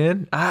don't know,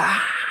 man. I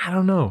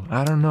don't know.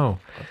 I'll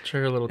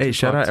trigger a little. Hey,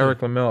 shout Tupac out too. Eric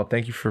Lamel.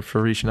 Thank you for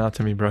reaching out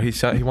to me, bro. He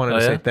wanted Oh,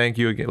 to say yeah? thank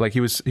you again. Like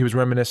he was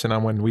reminiscing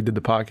on when we did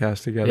the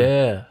podcast together.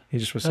 Yeah. He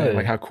just was Oh, saying yeah.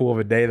 like how cool of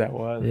a day that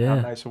was. Yeah.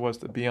 How nice it was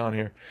to be on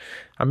here.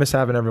 I miss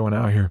having everyone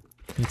out here.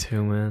 Me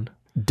too, man.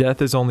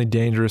 Death is only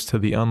dangerous to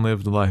the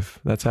unlived life.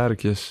 That's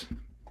Atticus.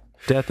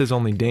 Death is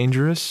only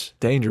dangerous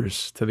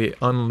to the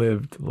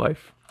unlived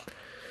life.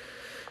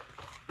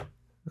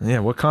 Yeah,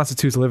 what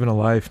constitutes living a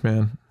life,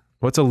 man?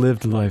 What's a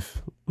lived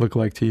life look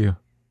like to you?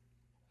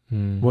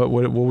 Hmm.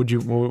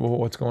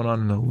 What's going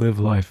on in a lived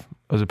life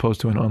as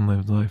opposed to an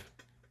unlived life?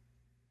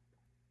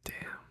 Damn.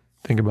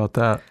 Think about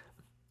that.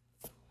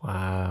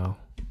 Wow.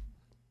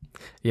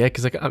 Yeah,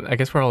 because like I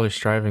guess we're always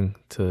striving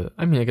to.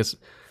 I mean, I guess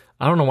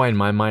I don't know why in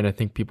my mind I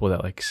think people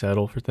that like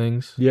settle for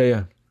things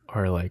Yeah.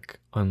 are like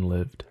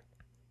unlived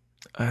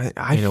I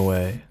in a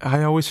way,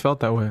 I always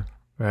felt that way.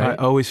 right? I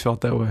always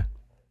felt that way.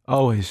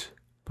 Always.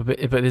 But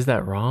is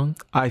that wrong?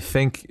 I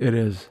think it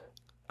is.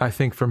 I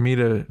think for me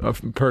to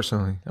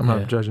personally, I'm Yeah.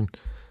 not judging,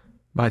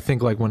 but I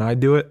think like when I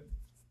do it,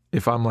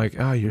 if I'm like,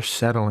 oh, you're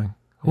settling.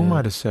 Who am Yeah.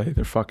 I to say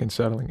they're fucking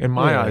settling? In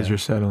my Yeah. eyes, you're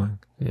settling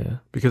Yeah.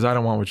 because I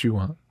don't want what you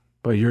want,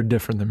 but you're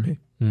different than me.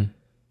 Hmm.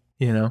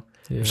 You know,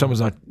 Yeah. if someone's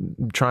not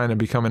trying to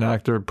become an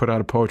actor, put out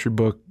a poetry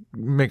book,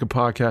 make a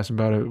podcast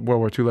about it, World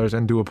War II letters,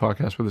 and do a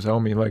podcast with his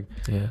homie, like,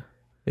 Yeah.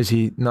 is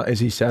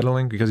he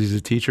settling because he's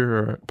a teacher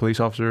or a police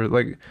officer?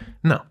 Like,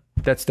 no,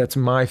 that's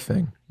my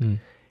thing. Hmm.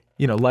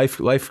 You know,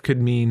 life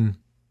could mean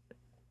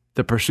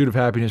the pursuit of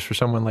happiness for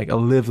someone. Like a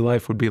lived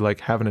life would be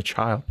like having a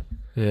child.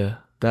 Yeah.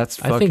 That's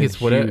fucking I think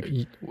it's whatever.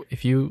 huge.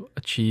 If you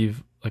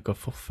achieve like a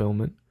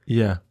fulfillment,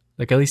 Yeah,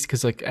 like at least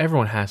because like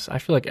everyone has, I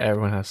feel like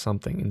everyone has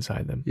something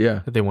inside them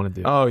yeah. that they want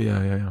to do. Oh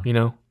yeah. You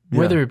know, Yeah.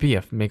 whether it be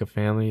make a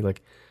family,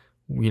 like,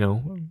 you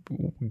know,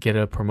 get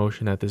a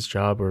promotion at this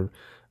job or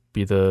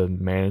be the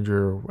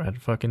manager at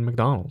fucking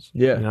McDonald's.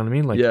 Yeah. You know what I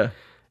mean? Like, Yeah,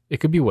 it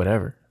could be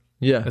whatever.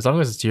 yeah, As long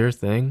as it's your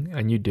thing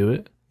and you do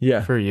it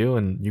yeah. for you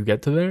and you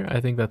get to there,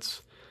 I think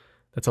that's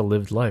that's a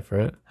lived life,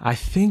 right?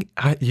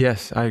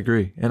 Yes, I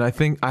agree. And I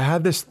think I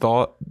had this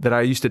thought that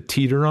I used to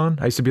teeter on.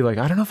 I used to be like,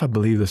 I don't know if I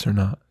believe this or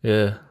not.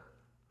 Yeah.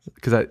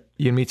 Because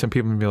you meet some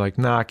people and be like,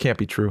 nah, it can't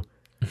be true.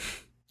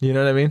 You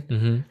know what I mean?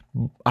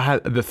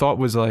 Mm-hmm. The thought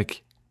was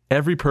like,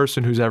 every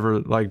person who's ever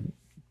like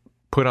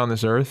put on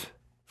this earth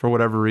for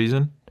whatever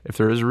reason, if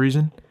there is a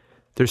reason,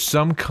 there's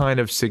some kind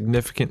of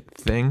significant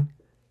thing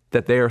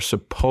that they are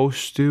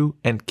supposed to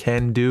and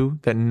can do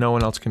that no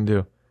one else can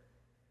do.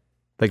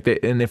 Like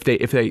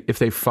if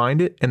they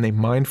find it and they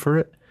mine for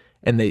it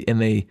and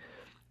they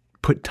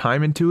put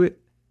time into it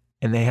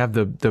and they have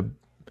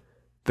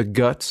the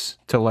guts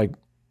to like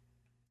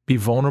be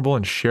vulnerable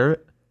and share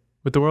it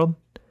with the world,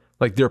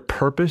 like their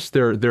purpose,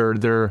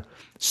 their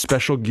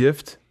special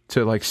gift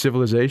to like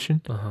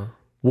civilization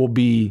will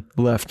be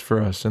left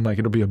for us, and like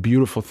it'll be a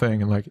beautiful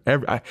thing. And like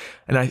I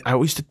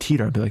always used to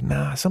teeter. I'd be like,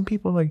 nah, some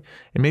people like,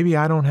 and maybe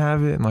I don't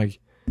have it, and like,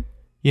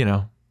 you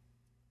know,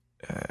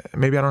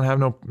 maybe I don't have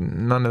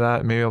none of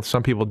that. Maybe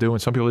some people do,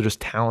 and some people are just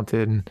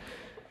talented, and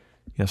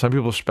you know, some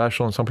people are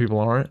special and some people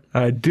aren't.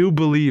 I do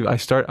believe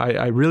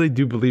I really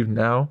do believe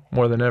now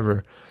more than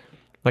ever,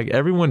 like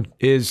everyone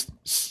has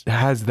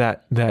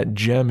that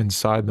gem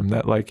inside them,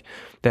 that like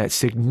that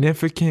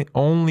significant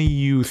only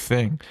you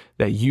thing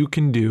that you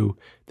can do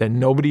that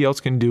nobody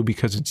else can do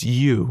because it's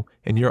you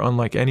and you're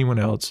unlike anyone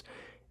else.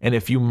 And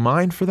if you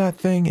mine for that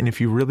thing, and if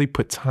you really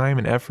put time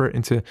and effort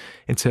into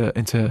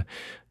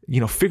you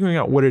know, figuring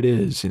out what it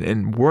is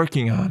and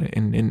working on it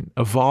and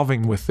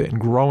evolving with it and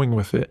growing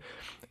with it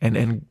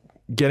and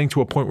getting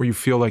to a point where you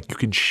feel like you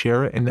can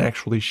share it and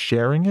actually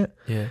sharing it,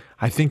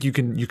 I think you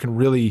can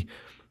really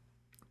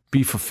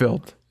be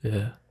fulfilled.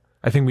 Yeah.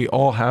 I think we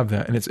all have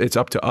that, and it's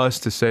up to us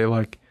to say,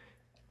 like,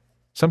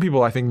 some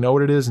people I think know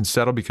what it is and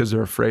settle because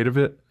they're afraid of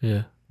it,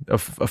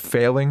 of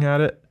failing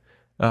at it.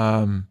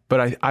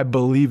 But I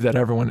believe that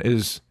everyone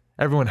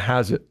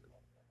has it.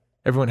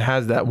 Everyone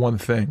has that one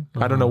thing.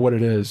 I don't know what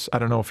it is. I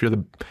don't know if you're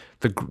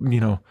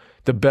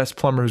the best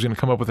plumber who's going to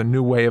come up with a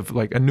new way of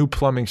like a new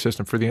plumbing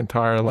system for the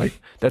entire,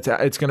 like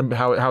it's going to be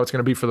how it's going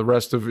to be for the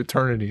rest of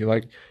eternity.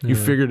 Like you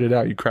figured it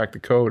out, you cracked the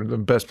code, the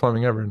best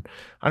plumbing ever. And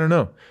I don't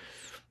know,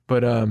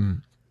 but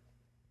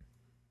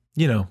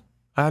you know,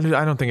 I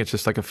don't think it's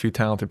just like a few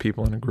talented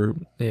people in a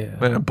group, in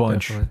a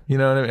bunch. Definitely. You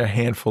know what I mean? A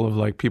handful of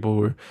like people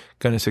who are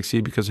going to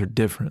succeed because they're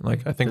different.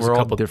 Like I think There's we're a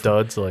all couple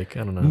different. duds, like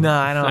I don't know. No,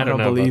 I don't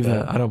believe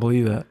that. I don't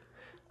believe that.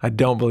 I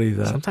don't believe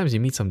that. Sometimes you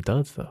meet some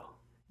duds though.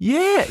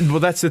 Yeah, well,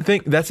 that's the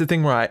thing. That's the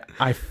thing where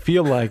I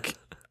feel like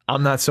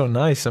I'm not so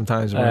nice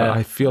sometimes. Where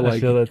I feel like I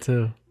feel that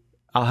too.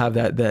 I'll have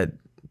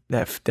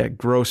that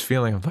gross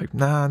feeling of like,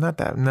 nah, not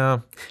that,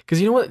 no.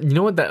 Because you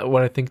know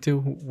what I think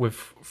too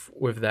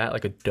with that,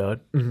 like a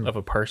dud of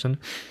a person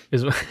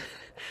is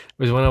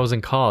was when I was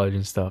in college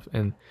and stuff,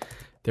 and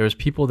there's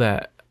people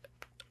that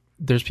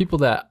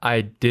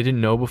I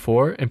didn't know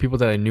before and people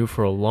that I knew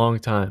for a long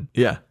time.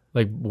 Yeah,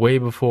 like way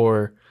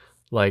before.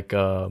 Like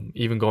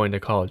even going to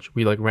college,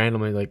 we like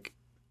randomly like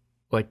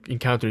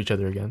encountered each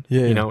other again,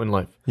 you know, in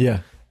life.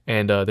 Yeah.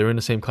 And they were in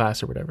the same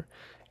class or whatever.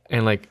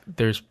 And like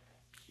there's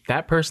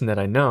that person that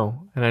I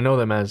know, and I know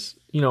them as,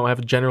 you know, I have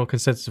a general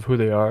consensus of who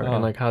they are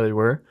and like how they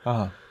were.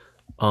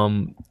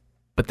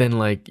 But then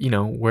like, you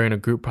know, we're in a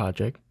group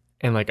project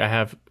and like I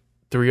have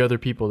 3 other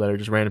people that are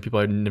just random people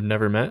I've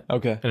never met.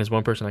 Okay. And there's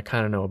one person I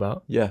kind of know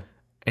about. Yeah.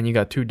 And you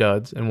got 2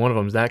 duds, and one of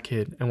them's that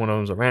kid and one of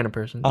them's a random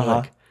person.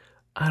 Like,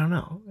 I don't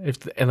know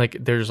and like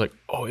they're just like,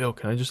 oh yo,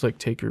 can I just like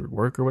take your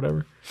work or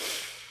whatever?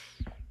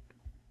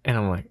 And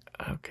I'm like,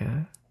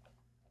 okay,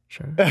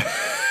 sure.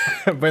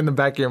 But in the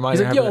back of your mind,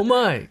 he's like, yo,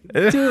 Mike,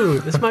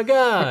 dude, that's my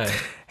guy.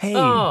 Hey,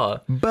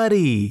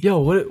 buddy. Yo,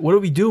 what are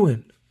we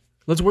doing?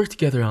 Let's work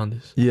together on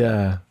this.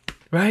 Yeah.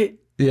 Right?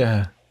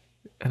 Yeah.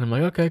 And I'm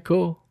like, okay,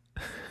 cool.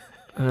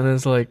 And then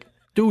it's like,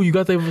 dude, you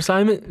got the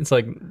assignment? It's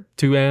like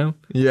 2 a.m.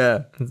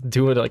 Yeah.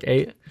 Do it at like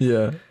 8.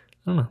 Yeah. I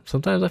don't know.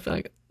 Sometimes I feel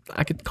like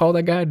I could call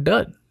that guy a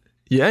dud.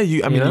 Yeah,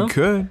 you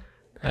could.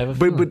 I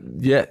have a but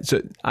yeah,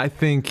 so I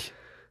think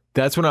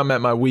that's when I'm at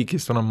my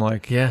weakest, when I'm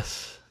like,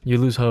 yes, you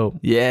lose hope.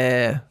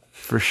 Yeah,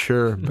 for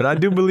sure. But I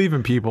do believe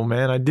in people,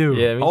 man. I do.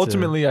 Yeah,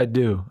 ultimately, too. I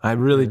do. I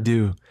really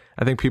do.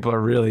 I think people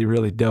are really,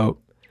 really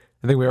dope.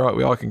 I think we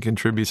all can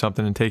contribute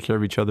something and take care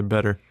of each other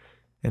better,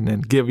 and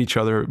then give each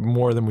other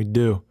more than we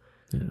do.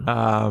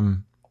 Yeah.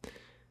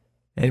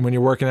 And when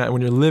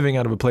you're living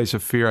out of a place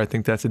of fear, I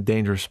think that's a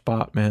dangerous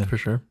spot, man. For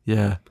sure.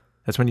 Yeah.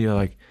 That's when you're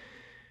like,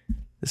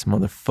 this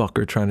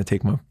motherfucker trying to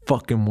take my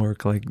fucking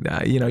work. Like,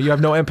 you know, you have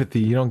no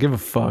empathy. You don't give a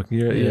fuck.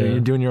 You're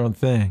doing your own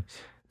thing.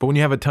 But when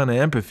you have a ton of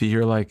empathy,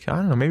 you're like, I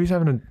don't know, maybe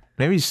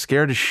he's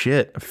scared as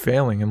shit of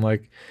failing, and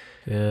like,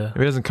 maybe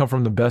he doesn't come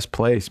from the best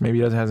place. Maybe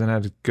he hasn't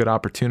had a good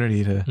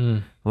opportunity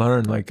to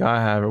learn like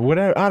I have, or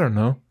whatever. I don't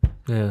know.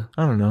 Yeah.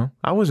 I don't know.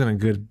 I wasn't a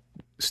good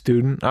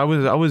student. I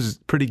was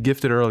pretty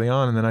gifted early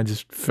on, and then I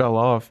just fell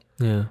off.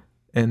 Yeah.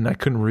 And I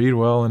couldn't read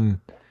well, and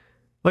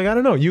like, I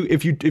don't know,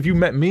 if you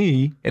met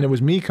me and it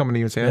was me coming to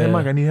you and saying, hey,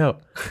 Mike, I need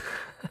help.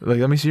 Like,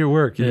 let me see your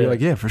work. You'd be like,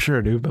 yeah, for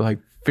sure, dude. But like,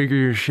 figure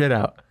your shit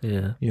out.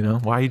 Yeah. You know,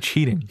 why are you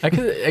cheating? I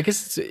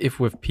guess it's if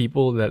with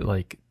people that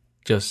like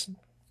just,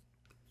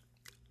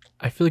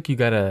 I feel like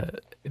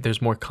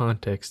there's more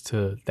context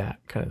to that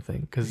kind of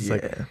thing. Cause it's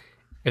like,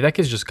 if that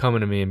kid's just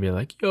coming to me and being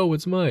like, yo,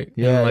 what's Mike?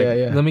 Yeah, like,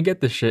 yeah. Let me get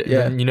this shit.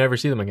 Yeah. And then you never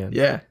see them again.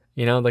 Yeah.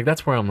 You know, like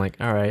that's where I'm like,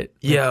 all right.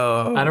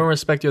 Yo. I don't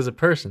respect you as a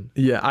person.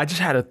 Yeah, I just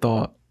had a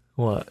thought.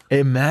 What?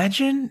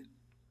 Imagine,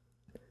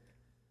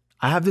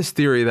 I have this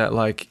theory that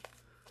like,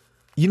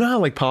 you know how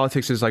like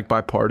politics is like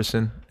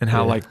bipartisan and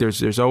how like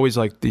there's always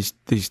like these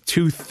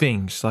two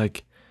things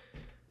like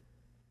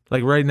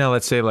right now,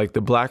 let's say like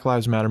the Black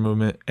Lives Matter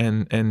movement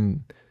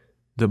and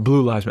the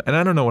Blue Lives Matter. And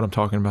I don't know what I'm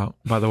talking about,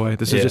 by the way.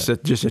 This is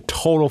just a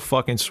total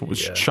fucking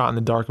shot in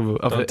the dark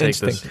of an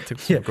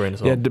instinct. Yeah,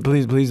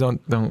 please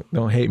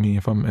don't hate me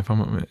if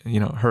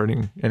I'm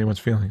hurting anyone's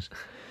feelings.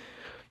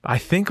 I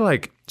think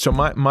like, so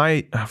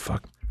my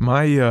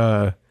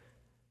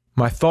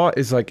thought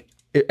is like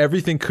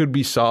everything could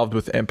be solved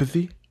with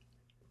empathy.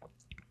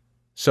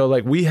 So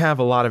like we have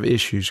a lot of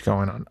issues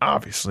going on,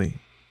 obviously,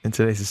 in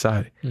today's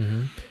society.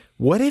 Mm-hmm.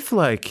 What if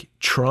like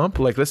Trump,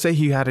 like let's say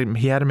he had to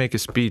make a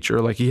speech,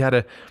 or like he had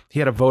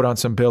to vote on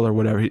some bill or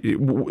whatever,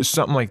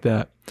 something like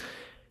that,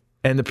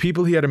 and the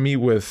people he had to meet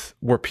with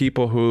were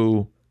people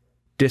who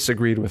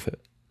disagreed with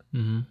it.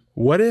 Mm-hmm.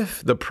 What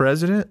if the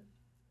president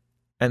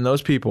and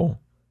those people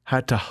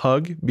had to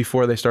hug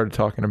before they started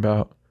talking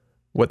about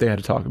what they had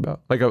to talk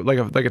about, like a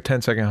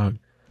 10-second hug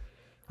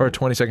or a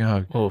 20-second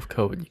hug? Well, with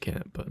COVID you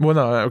can't, but well,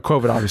 no,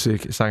 COVID obviously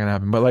it's not gonna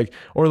happen. But like,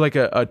 or like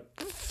a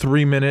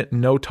 3-minute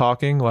no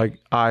talking, like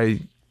eye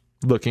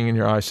looking in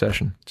your eye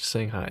session, just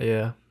saying hi.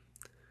 Yeah,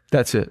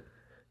 that's it.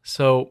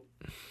 So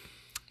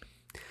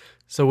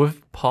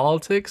with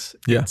politics,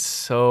 it's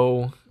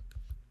so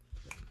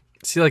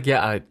like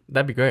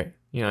that'd be great.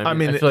 You know, I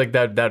mean, I feel like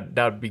that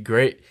would be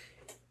great.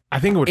 I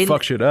think it would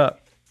fuck shit up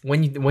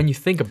when you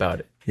think about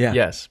it. Yeah.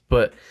 Yes,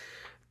 but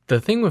the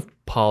thing with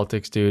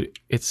politics, dude,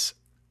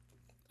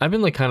 I've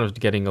been like kind of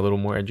getting a little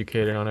more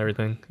educated on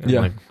everything, and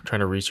like trying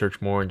to research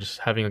more and just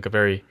having like a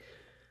very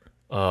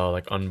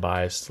like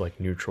unbiased, like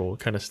neutral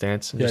kind of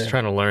stance, and just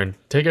trying to learn,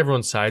 take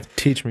everyone's sides.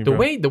 Teach me, the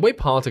way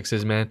politics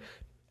is, man.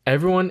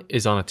 Everyone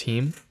is on a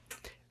team,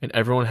 and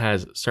everyone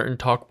has certain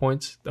talk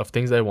points of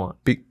things they want.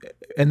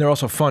 And they're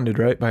also funded,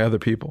 right, by other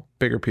people,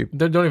 bigger people.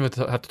 They don't even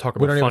have to talk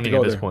about funding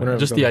at this point.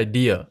 Just the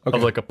idea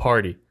of like a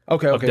party.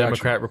 Okay.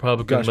 Democrat,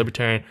 Republican,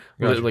 Libertarian.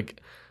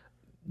 Like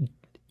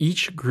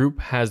each group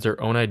has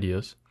their own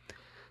ideas.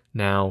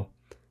 Now,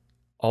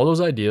 all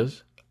those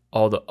ideas,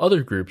 all the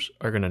other groups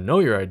are going to know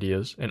your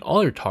ideas and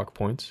all your talk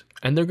points,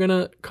 and they're going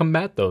to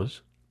combat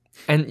those.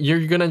 And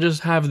you're going to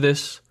just have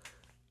this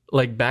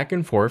like back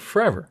and forth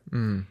forever.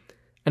 Mm.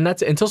 And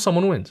that's it, until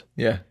someone wins.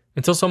 Yeah.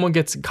 Until someone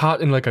gets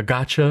caught in like a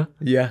gotcha.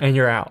 Yeah. And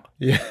you're out.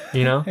 Yeah.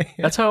 You know?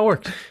 That's how it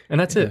works. And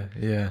that's it.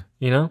 Yeah.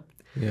 You know?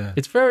 Yeah.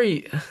 It's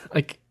very,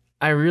 like,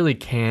 I really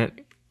can't,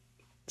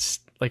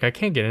 like, I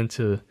can't get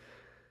into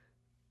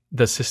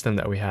the system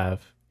that we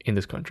have in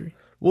this country.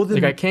 Well,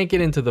 then, like, I can't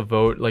get into the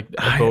vote, like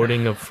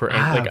voting of for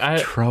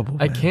like trouble.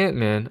 I can't,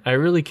 man. I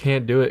really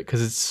can't do it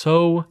because it's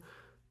so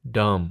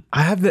dumb.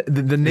 I have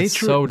the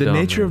nature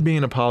dumb, of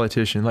being a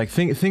politician. Like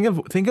think of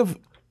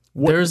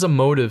what, there's a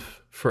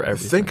motive for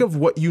everything. Think of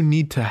what you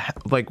need to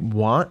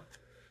want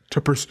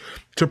to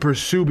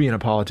pursue being a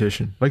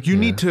politician. Like you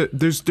need to.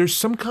 There's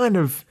some kind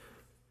of.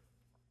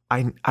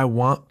 I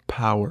want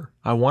power.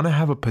 I want to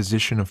have a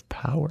position of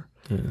power,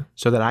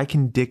 so that I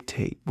can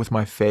dictate with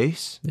my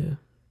face. Yeah.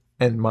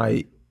 And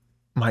my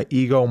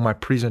ego, my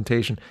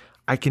presentation,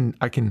 I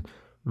can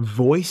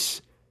voice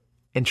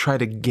and try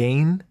to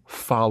gain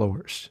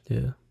followers.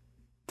 Yeah.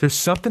 There's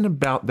something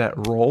about that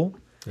role.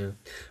 Yeah.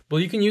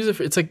 Well, you can use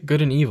it it's like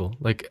good and evil.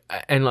 Like,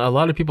 and a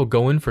lot of people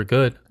go in for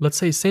good. Let's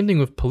say same thing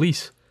with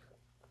police.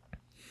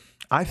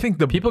 I think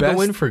people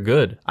go in for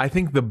good. I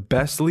think the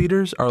best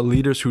leaders are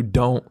leaders who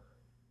don't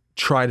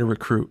try to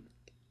recruit.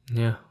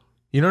 Yeah.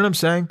 You know what I'm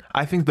saying?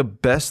 I think the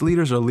best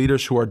leaders are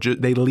leaders who are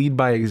they lead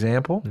by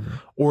example,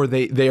 or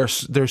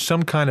there's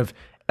some kind of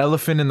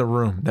elephant in the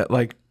room that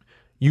like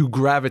you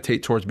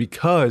gravitate towards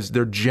because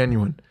they're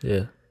genuine.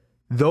 Yeah.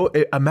 Though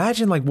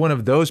imagine like one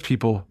of those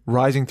people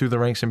rising through the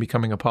ranks and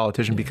becoming a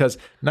politician because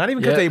not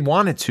even because they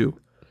wanted to,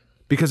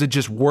 because it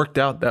just worked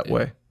out that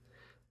way.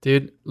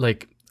 Dude,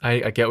 like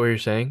I get what you're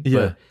saying. Yeah.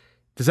 But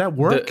does that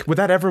work? Would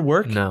that ever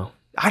work? No.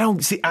 I don't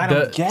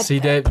get See,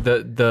 Dave,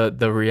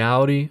 the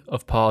reality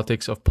of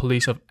politics, of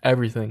police, of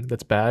everything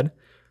that's bad,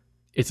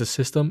 it's a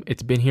system.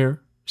 It's been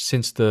here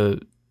since the,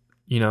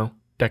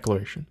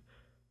 Declaration.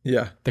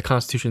 Yeah. The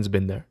Constitution's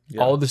been there.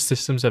 Yeah. All the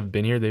systems have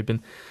been here. They've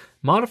been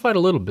modified a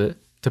little bit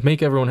to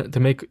make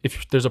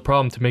if there's a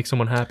problem, to make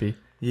someone happy.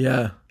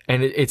 Yeah.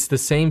 And it's the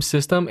same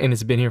system, and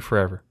it's been here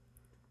forever.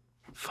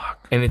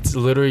 Fuck. And it's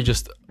literally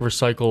just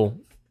recycle,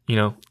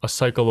 a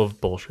cycle of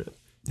bullshit.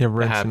 Yeah,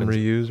 rinse and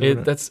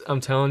reuse. I'm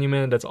telling you,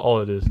 man, that's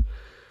all it is.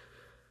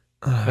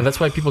 And that's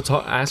why people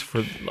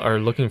are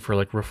looking for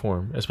like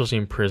reform, especially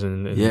in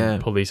prison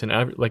and police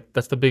and like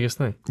that's the biggest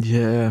thing.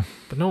 Yeah.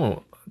 But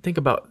no, think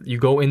about you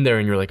go in there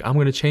and you're like, I'm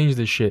gonna change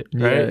this shit,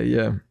 right?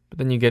 Yeah. But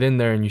then you get in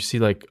there and you see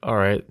like, all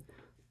right,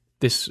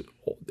 this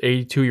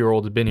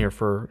 82-year-old has been here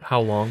for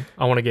how long?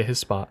 I want to get his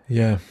spot.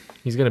 Yeah.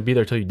 He's going to be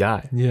there till you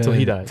die. Yeah. Till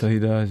he dies. Till he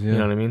dies, yeah. You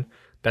know what I mean?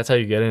 That's how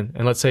you get in.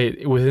 And let's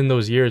say within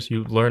those years,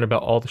 you learn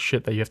about all the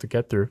shit that you have to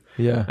get through.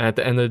 Yeah. And at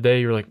the end of the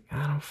day, you're like,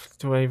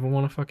 do I even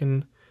want to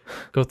fucking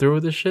go through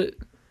with this shit?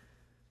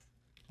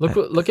 Look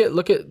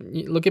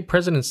at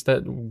presidents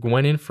that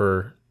went in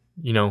for,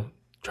 you know,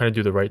 trying to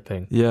do the right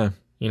thing. Yeah.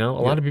 You know,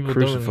 a lot of people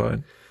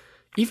crucified.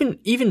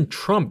 Even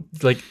Trump,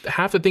 like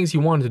half the things he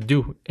wanted to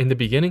do in the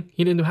beginning,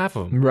 he didn't do half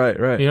of them. Right.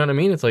 You know what I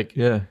mean? It's like,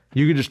 yeah,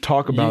 you could just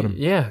talk about him.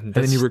 Yeah, and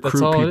then you recruit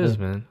that's all people it is,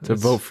 man. to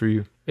vote for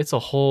you. It's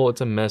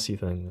a messy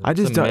thing. Man. I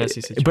just it's a don't.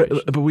 messy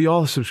situation. But we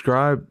all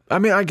subscribe. I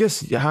mean, I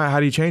guess how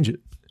do you change it?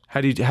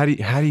 How do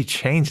you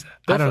change that?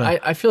 I don't know.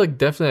 I feel like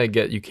definitely I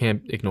get you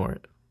can't ignore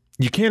it.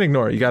 You can't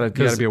ignore it. You gotta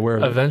be aware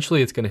of it.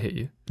 Eventually, it's gonna hit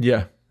you.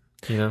 Yeah.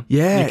 You know.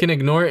 Yeah. You can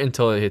ignore it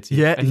until it hits you.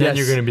 Yeah. And then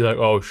you're gonna be like,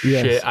 oh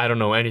shit, Yes. I don't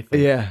know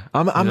anything. Yeah.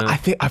 You know? I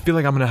feel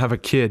like I'm gonna have a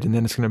kid, and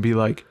then it's gonna be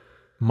like,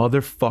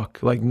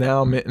 motherfuck. Like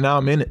now I'm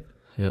in it.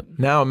 Yep.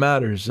 Now it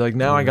matters. Like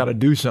now I gotta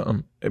do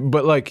something.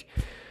 But like,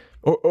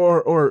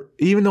 or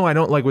even though I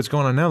don't like what's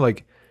going on now,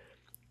 like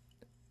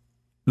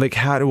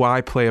how do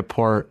I play a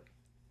part?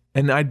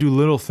 And I do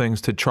little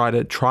things to try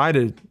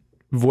to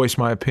voice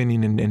my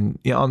opinion and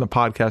you know, on the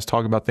podcast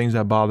talk about things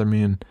that bother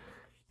me and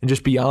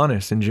just be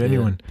honest and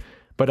genuine. Yeah.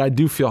 But I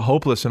do feel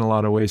hopeless in a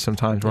lot of ways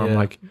sometimes where I'm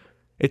like,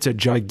 it's a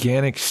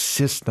gigantic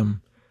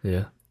system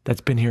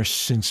that's been here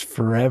since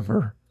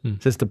forever,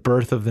 since the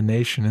birth of the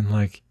nation, and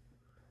like,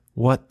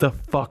 what the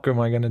fuck am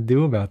I gonna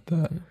do about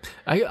that?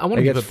 I want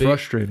to give a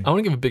frustrating. I want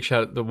to give a big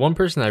shout out. The one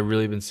person I've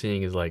really been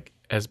seeing is like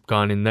has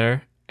gone in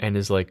there and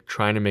is like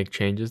trying to make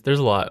changes. There's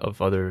a lot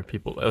of other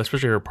people,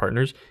 especially her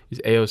partners.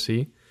 Is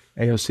AOC.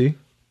 AOC.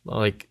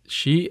 Like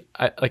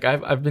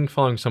I've been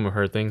following some of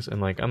her things, and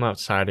like I'm not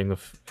siding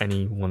with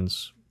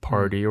anyone's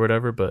party or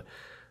whatever, but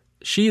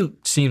she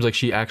seems like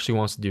she actually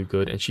wants to do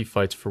good, and she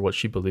fights for what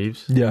she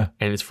believes. Yeah.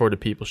 And it's for the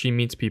people. She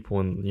meets people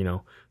in, you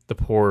know, the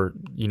poor,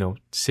 you know,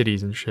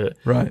 cities and shit.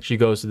 Right. She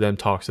goes to them,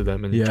 talks to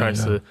them, and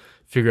tries to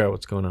figure out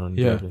what's going on and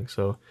everything.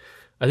 So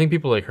I think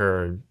people like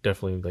her are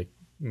definitely like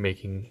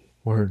making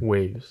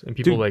waves, and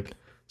people like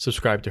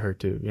subscribe to her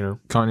too, you know.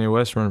 Kanye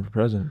West running for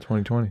president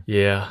 2020.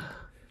 Yeah.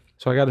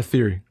 So I got a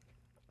theory.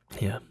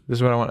 Yeah. This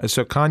is what I want.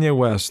 So Kanye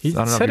West, I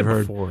don't know if you've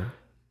heard. Before.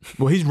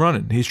 Well, he's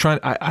running. He's trying.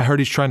 I heard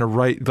he's trying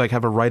to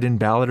have a write-in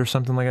ballot or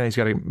something like that. He's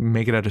got to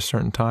make it at a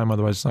certain time,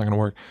 otherwise it's not going to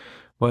work.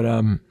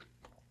 But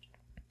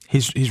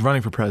he's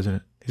running for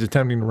president. He's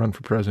attempting to run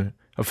for president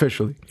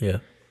officially. Yeah.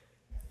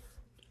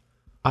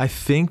 I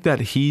think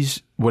that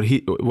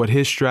what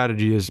his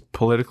strategy is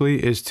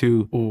politically is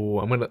to. Oh,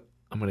 I'm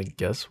gonna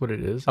guess what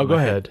it is. Oh, go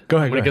ahead. Go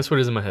ahead. I'm gonna guess what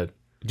it is in my head.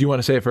 Do you want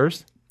to say it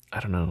first? I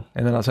don't know.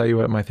 And then I'll tell you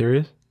what my theory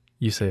is.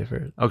 You say it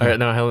first. Okay. All right,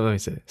 now let me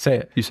say it. Say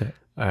it. You say it.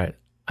 All right.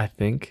 I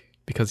think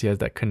because he has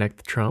that connect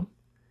to Trump,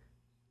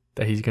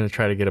 that he's going to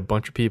try to get a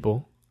bunch of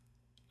people.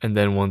 And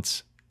then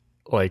once,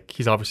 like,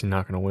 he's obviously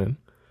not going to win.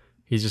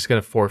 He's just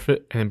going to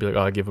forfeit and then be like,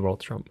 oh, I give it all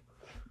to Trump.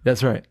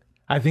 That's right.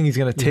 I think he's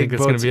going to take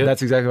votes. Gonna be it?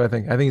 That's exactly what I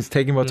think. I think he's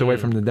taking votes away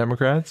from the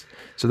Democrats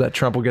so that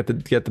Trump will get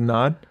the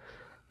nod.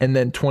 And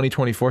then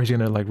 2024, he's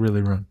going to, like,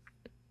 really run.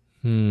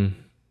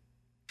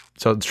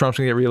 So Trump's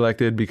going to get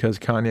reelected because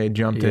Kanye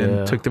jumped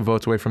in, took the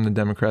votes away from the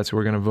Democrats who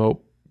were going to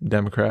vote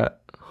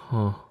Democrat.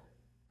 Huh.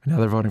 Now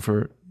they're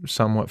voting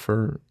somewhat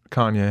for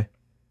Kanye.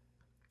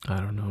 I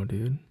don't know,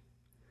 dude.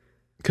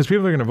 Because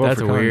people are going to vote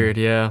for Kanye. That's weird,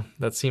 yeah.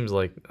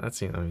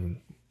 I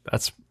mean,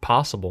 that's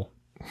possible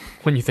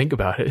when you think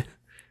about it.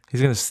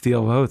 He's going to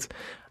steal votes.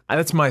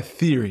 That's my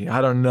theory.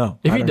 I don't know.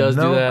 If he does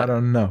do that, I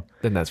don't know.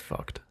 Then that's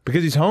fucked.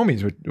 Because he's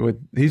homies with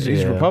he's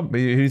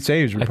Republican. He'd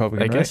say he's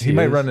Republican. I guess he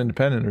might run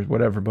independent or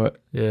whatever,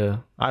 but yeah,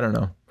 I don't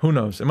know. Who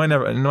knows? It might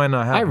not happen.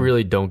 I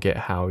really don't get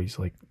how he's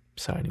like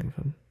siding with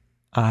him.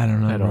 I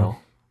don't know at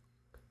all.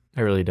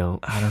 I really don't.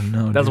 I don't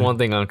know. That's one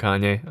thing on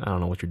Kanye. I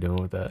don't know what you're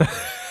doing with that.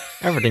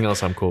 Everything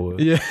else I'm cool with.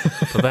 Yeah.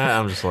 But that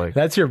I'm just like,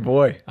 that's your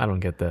boy. I don't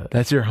get that.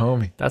 That's your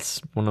homie.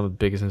 That's one of the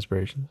biggest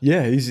inspirations.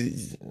 Yeah,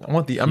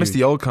 I miss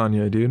the old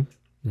Kanye, dude.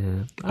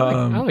 Yeah.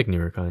 I like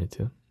newer Kanye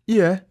too.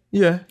 Yeah.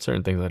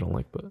 Certain things I don't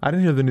like, but I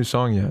didn't hear the new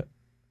song yet.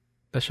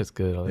 That shit's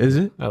good. Is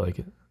it? I like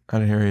it. I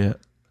didn't hear it yet.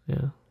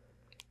 Yeah.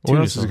 What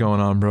else is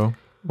going on, bro?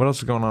 What else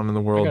is going on in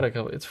the world? I got a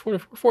couple. It's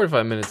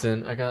 45 minutes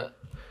in. I got.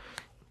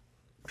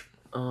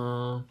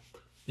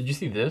 Did you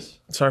see this?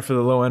 Sorry for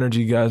the low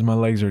energy, guys. My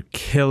legs are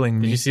killing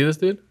me. Did you see this,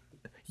 dude?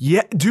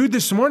 Yeah, dude.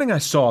 This morning I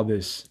saw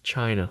this.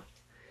 China,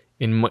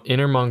 in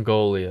Inner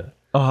Mongolia.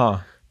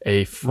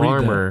 A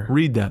farmer.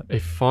 Read that. A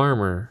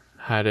farmer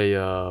had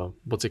a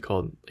what's it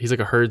called? He's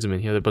like a herdsman.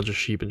 He had a bunch of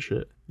sheep and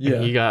shit.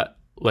 Yeah. And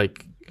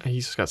he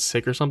just got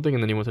sick or something,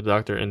 and then he went to the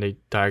doctor, and they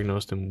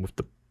diagnosed him with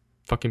the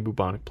fucking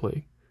bubonic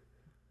plague.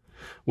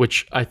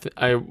 Which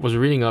I was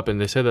reading up, and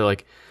they said that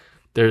like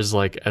there's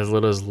like as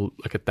little as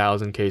like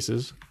 1,000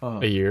 cases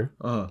a year.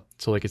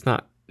 So like it's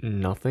not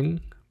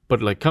nothing,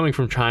 but like coming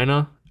from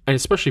China, and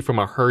especially from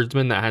a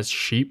herdsman that has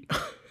sheep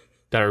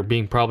that are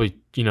being probably,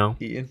 you know,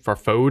 eaten for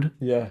food.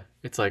 Yeah.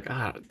 It's like,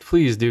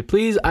 please, dude.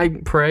 Please, I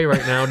pray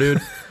right now,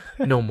 dude.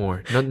 No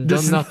more.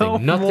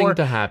 Nothing. Nothing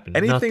to happen.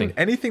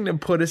 Anything to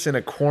put us in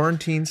a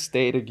quarantine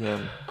state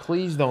again.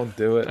 Please don't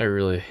do it.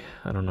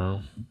 I don't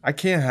know. I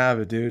can't have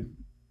it, dude.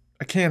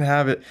 I can't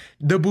have it.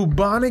 The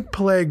bubonic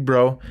plague,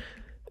 bro.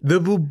 The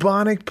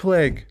bubonic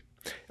plague.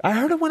 I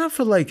heard it went on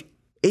for like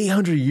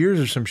 800 years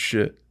or some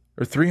shit.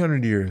 Or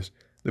 300 years.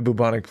 The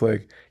bubonic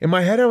plague. In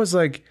my head, I was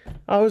like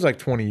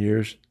 20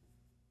 years.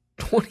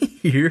 20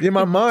 years? In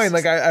my mind,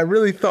 like I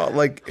really thought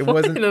like it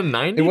wasn't in the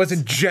 90s? It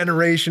wasn't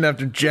generation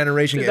after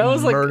generation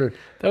getting murdered.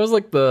 That was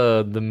like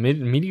the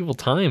medieval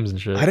times and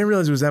shit. I didn't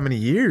realize it was that many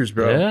years,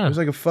 bro. Yeah. It was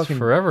like a fucking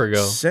forever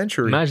ago.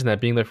 Century. Imagine that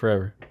being there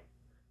forever.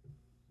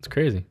 It's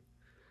crazy.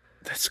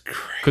 That's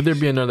crazy. Could there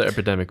be another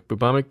epidemic?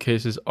 Bubonic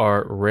cases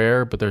are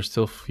rare, but there's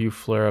still few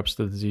flare-ups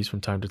to the disease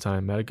from time to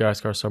time.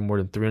 Madagascar saw more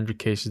than 300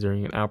 cases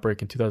during an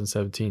outbreak in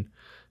 2017.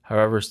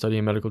 However, a study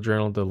in medical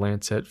journal The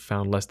Lancet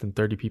found less than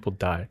 30 people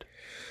died.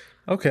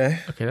 Okay,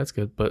 that's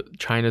good. But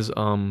China's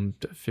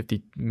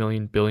 50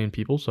 million billion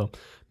people, so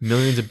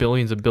millions of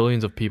billions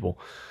of people.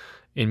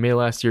 In May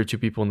last year, 2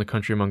 people in the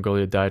country of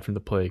Mongolia died from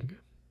the plague.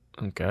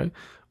 Okay,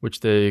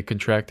 which they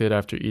contracted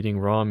after eating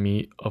raw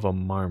meat of a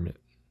marmot.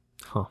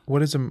 Huh?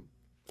 What is it?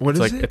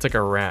 It's like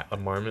a rat, a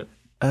marmot.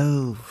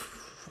 Oh.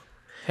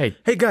 Hey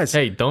guys.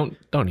 Hey, don't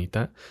eat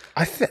that.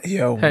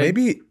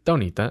 Maybe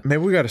don't eat that.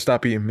 Maybe we got to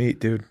stop eating meat,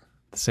 dude.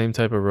 The same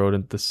type of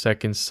rodent the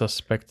second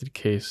suspected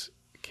case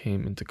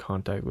came into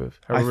contact with.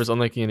 However, it's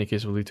unlikely any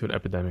case will lead to an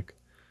epidemic.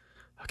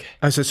 Okay.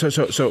 I said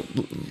so.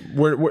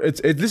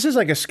 This is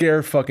like a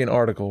scare fucking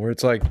article where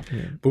it's like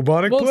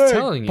bubonic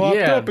plague popped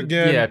up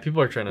again. Yeah,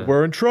 people are trying to.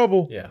 We're in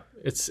trouble. Yeah,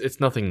 it's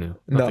nothing new.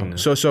 Nothing new.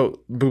 So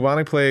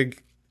bubonic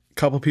plague.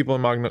 Couple people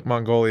in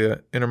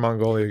Mongolia, Inner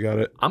Mongolia, got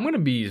it. I'm gonna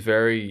be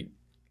very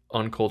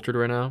uncultured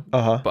right now.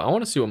 But I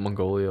want to see what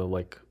Mongolia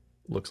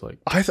looks like.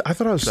 I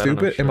thought I was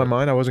stupid. In my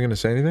mind, I wasn't gonna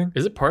say anything.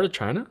 Is it part of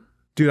China?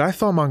 Dude, I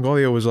thought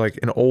Mongolia was like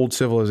an old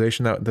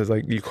civilization that's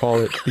like you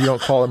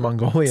don't call it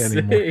Mongolia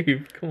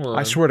anymore. Come on.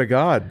 I swear to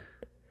God,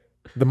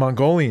 the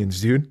Mongolians,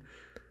 dude.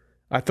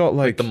 I thought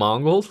like the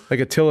Mongols, like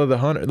Attila the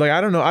Hunter. Like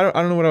I don't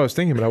know what I was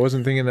thinking, but I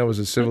wasn't thinking that was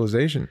a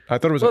civilization. I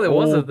thought it was. Well, it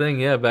was a thing,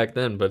 back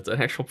then, but it's an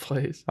actual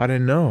place. I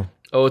didn't know.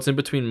 Oh, it's in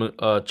between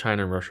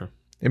China and Russia.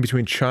 In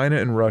between China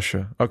and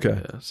Russia.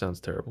 Okay. Yeah, sounds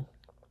terrible.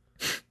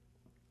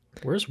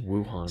 Where's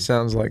Wuhan?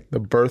 Sounds like the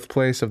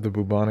birthplace of the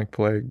bubonic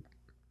plague.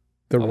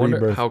 I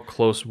wonder how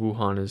close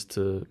Wuhan is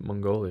to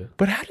Mongolia.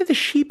 But how did the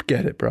sheep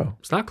get it, bro?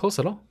 It's not close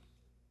at all.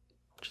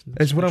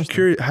 It's what I'm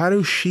curious. How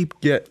do sheep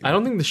get? I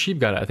don't think the sheep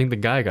got it. I think the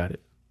guy got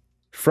it.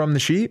 From the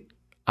sheep?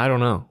 I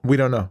don't know. We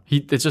don't know.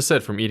 It just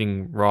said from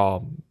eating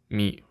raw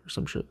meat or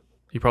some shit.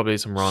 He probably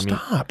ate some raw meat.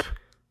 Stop.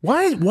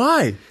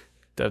 Why?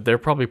 They're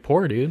probably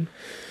poor, dude.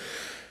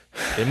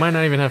 They might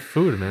not even have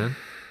food, man.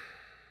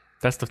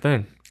 That's the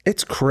thing.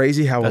 It's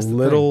crazy how a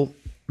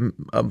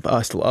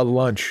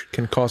lunch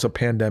can cause a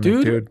pandemic,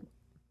 dude.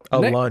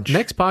 Lunch.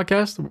 Next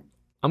podcast,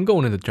 I'm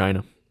going into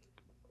China.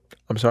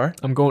 I'm sorry?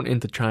 I'm going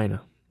into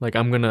China. Like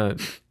I'm gonna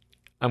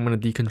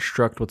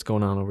deconstruct what's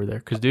going on over there.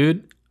 Cause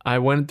dude, I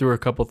went through a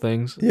couple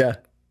things. Yeah.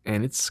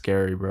 And it's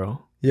scary,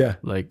 bro. Yeah.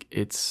 Like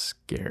it's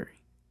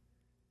scary.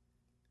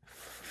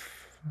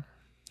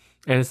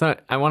 And it's not,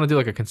 I want to do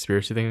like a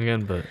conspiracy thing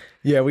again, but.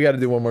 Yeah, we got to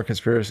do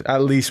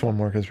at least one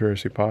more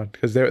conspiracy pod.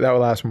 Because that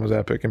last one was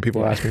epic and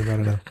people asked me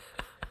about it now.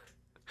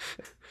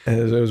 And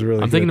it was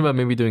really I'm thinking about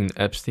maybe doing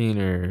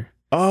Epstein or.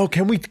 Oh,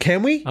 can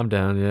we? I'm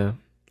down, yeah.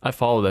 I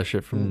follow that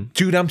shit from.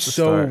 Dude,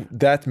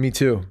 that's me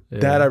too. Yeah.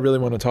 That I really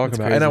want to talk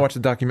about. Crazy. And I watched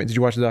the document. Did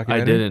you watch the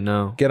documentary? I didn't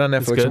know. Get on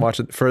Netflix and watch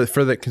it. For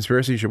the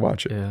conspiracy, you should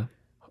watch it. Yeah.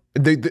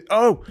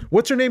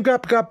 What's her name?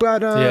 Got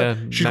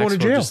she's going to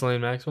jail.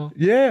 Ghislaine Maxwell.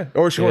 Yeah,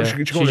 or she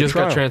just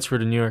got transferred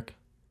to New York.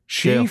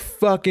 She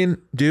fucking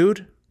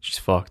dude. She's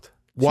fucked.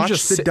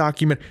 Watch the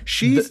document.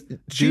 She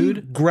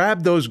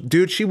grabbed those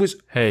dude. She was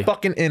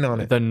fucking in on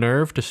it. The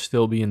nerve to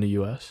still be in the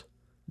U.S.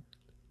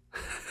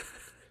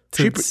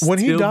 When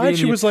he died,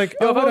 she was like,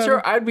 "Oh, if I was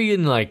her, I'd be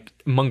in like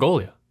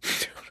Mongolia.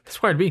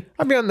 That's where I'd be.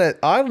 I'd be on that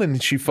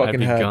island she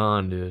fucking had. I'd be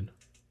gone, dude."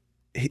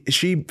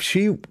 She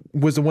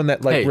was the one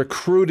that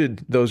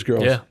recruited those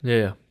girls.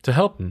 Yeah. To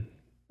help them.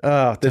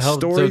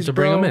 Stories, to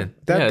bring them in.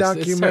 That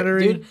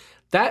documentary,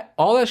 dude.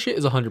 All that shit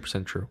is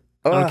 100% true.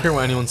 I don't care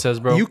what anyone says,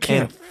 bro. You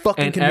can't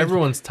and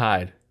everyone's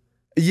tied.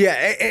 Yeah,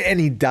 and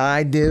he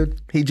died,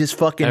 dude. He just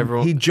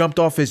fucking he jumped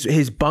off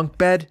his bunk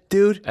bed,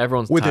 dude.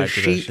 Everyone's with tied a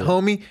sheet,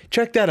 homie.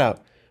 Check that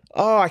out.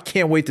 Oh, I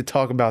can't wait to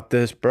talk about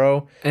this,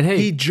 bro. And hey,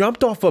 he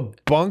jumped off a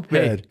bunk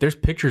bed. There's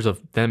pictures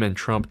of them and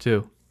Trump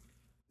too.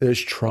 There's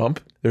Trump.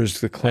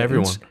 There's the Clintons.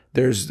 Everyone.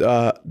 There's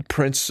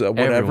Prince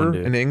whatever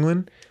in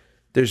England.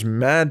 There's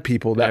mad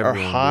people that are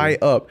high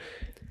up.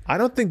 I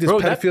don't think this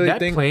pedophilia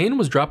thing. That plane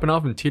was dropping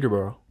off in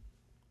Teterboro.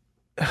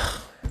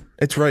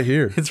 It's right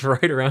here. It's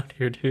right around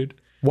here, dude.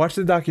 Watch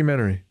the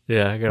documentary.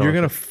 Yeah, you're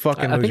gonna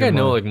fucking. I think I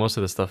know like most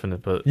of the stuff in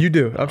it, but you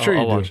do. I'm sure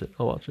you do.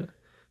 I'll watch it.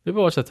 Maybe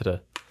I'll watch that today.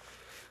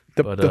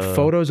 The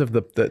photos of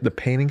the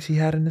paintings he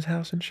had in his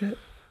house and shit.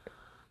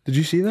 Did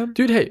you see them,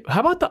 dude? Hey, how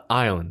about the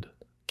island?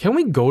 Can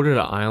we go to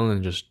the island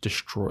and just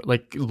destroy?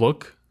 Like,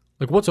 look,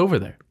 like what's over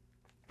there?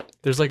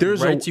 There's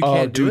rights you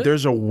can't do. Dude,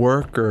 there's a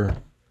worker.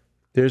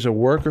 There's a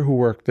worker who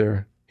worked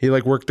there. He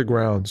like worked the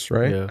grounds,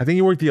 right? Yeah. I think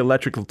he worked the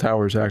electrical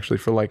towers actually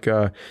for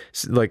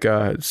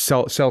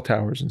cell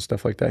towers and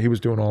stuff like that. He was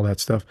doing all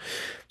that stuff.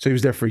 So he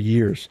was there for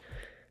years.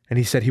 And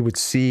he said he would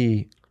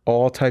see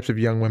all types of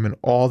young women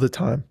all the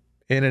time,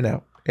 in and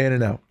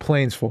out,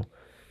 planes full.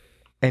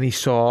 And he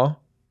saw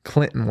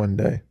Clinton one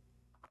day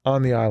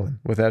on the island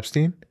with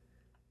Epstein.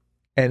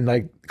 And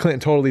like Clinton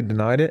totally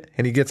denied it.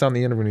 And he gets on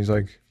the interview and he's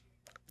like,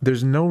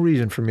 there's no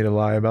reason for me to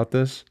lie about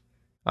this.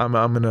 I'm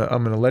an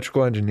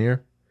electrical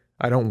engineer.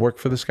 I don't work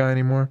for this guy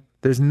anymore.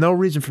 There's no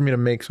reason for me to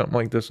make something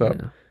like this up.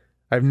 Yeah.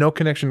 I have no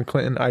connection to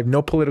Clinton. I have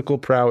no political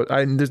prowess.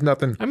 There's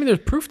nothing. I mean, there's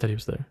proof that he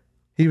was there.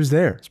 He was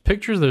there. There's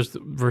pictures. There's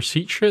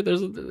receipt shit.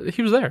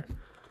 He was there.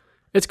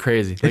 It's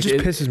crazy. It just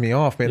pisses me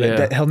off, man. Yeah.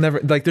 That he'll never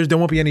there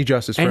won't be any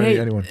justice for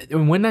anyone.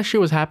 And when that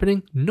shit was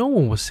happening, no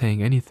one was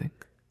saying anything.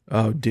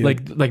 Oh, dude.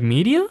 Like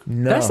media?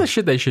 No. That's the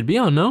shit they should be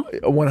on, no?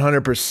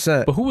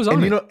 100%. But who was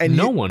on it?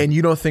 No one. And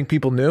you don't think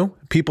people knew?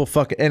 People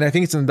fucking, and I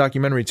think it's in the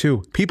documentary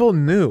too. People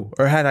knew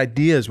or had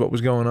ideas what was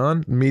going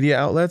on, media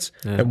outlets,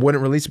 and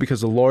wouldn't release it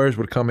because the lawyers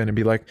would come in and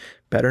be like,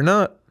 better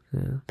not.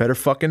 Yeah. Better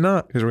fucking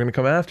not, because we're going to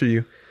come after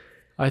you.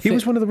 He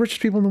was one of the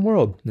richest people in the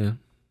world. Yeah.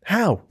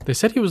 How? They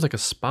said he was like a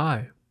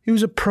spy. He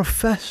was a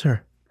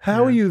professor.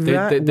 How are you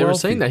that They were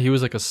saying that he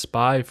was like a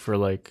spy for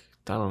like,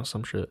 I don't know,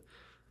 some shit.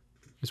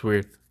 It's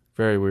weird.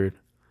 Very weird.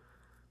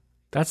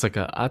 That's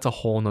a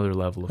whole nother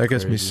level of that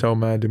gets me so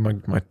mad,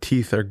 dude. My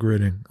teeth are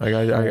gritting. Like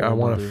I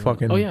want to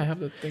fucking. Oh yeah, I have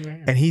the thing right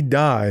here. And he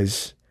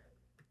dies.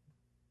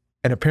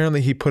 And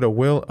apparently he put a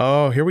will.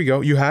 Oh, here we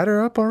go. You had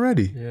her up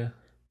already. Yeah.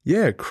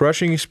 Yeah.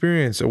 Crushing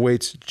experience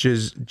awaits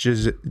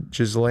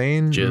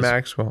Ghislaine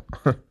Maxwell.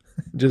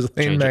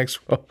 Ghislaine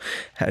Maxwell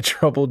at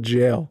troubled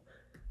jail.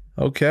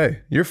 Okay,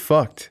 you're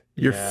fucked.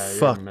 You're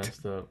fucked. You're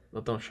messed up.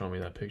 Don't show me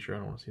that picture. I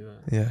don't want to see that.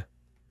 Yeah.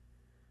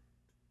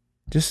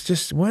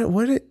 Just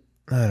what it.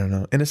 I don't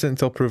know. Innocent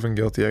until proven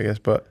guilty, I guess,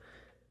 but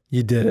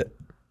you did it.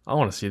 I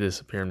want to see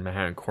this appear in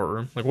Manhattan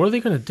courtroom. Like, what are they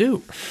gonna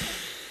do?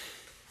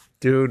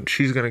 Dude,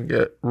 she's gonna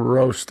get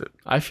roasted.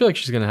 I feel like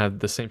she's gonna have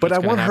the same. But I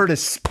want her to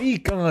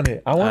speak on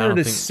it. I want her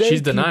to say.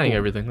 She's denying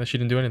everything. That she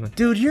didn't do anything.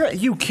 Dude,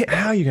 you can't.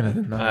 How are you gonna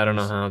deny? I don't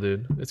know how,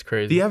 dude. It's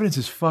crazy. The evidence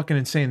is fucking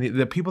insane.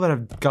 The people that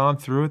have gone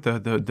through it,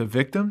 the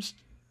victims.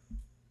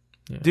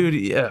 Yeah. Dude,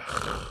 yeah.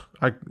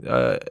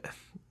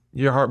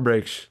 Your heart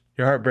breaks.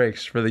 Your heart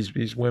breaks for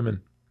these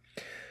women.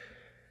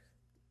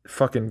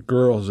 Fucking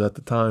girls at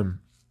the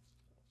time.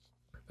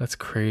 That's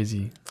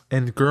crazy.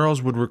 And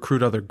girls would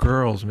recruit other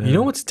girls, man. You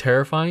know what's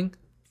terrifying?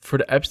 For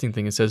the Epstein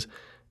thing, it says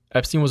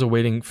Epstein was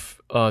awaiting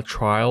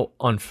trial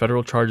on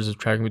federal charges of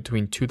trafficking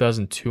between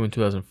 2002 and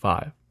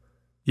 2005.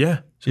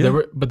 Yeah.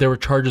 So there were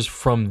charges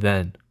from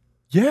then.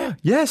 Yeah.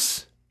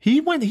 Yes.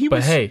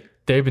 But hey,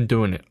 they've been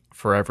doing it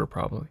forever,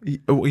 probably.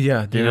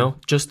 Yeah. You know,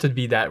 just to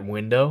be that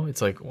window,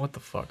 it's like, what the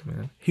fuck,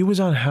 man? He was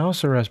on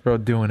house arrest, bro,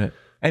 doing it.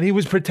 And he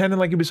was pretending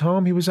like he was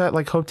home. He was at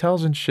like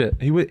hotels and shit.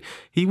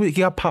 He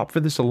got popped for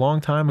this a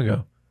long time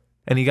ago.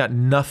 And he got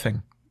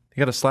nothing. He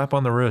got a slap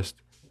on the wrist.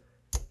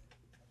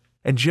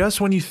 And just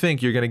when you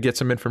think you're going to get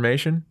some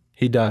information,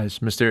 he dies.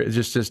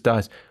 Just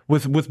dies.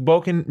 With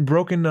broken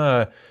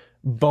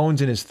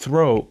bones in his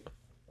throat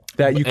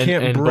that you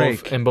can't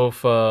break.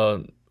 Both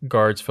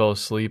guards fell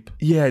asleep.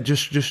 Yeah,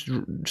 just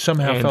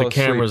somehow and fell the asleep.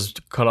 Cameras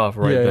cut off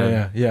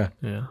then. Yeah.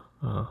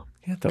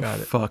 Get the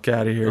fuck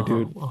out of here,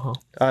 dude.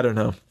 I don't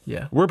know.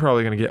 Yeah. We're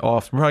probably going to get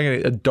off. We're probably going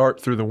to get a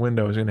dart through the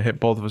window is going to hit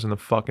both of us in the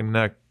fucking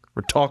neck.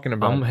 We're talking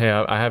about it. Hey,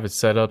 I have it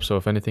set up so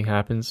if anything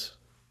happens,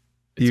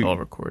 it's all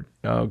recorded.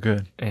 Oh,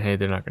 good. And hey,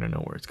 they're not going to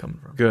know where it's coming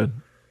from. Good.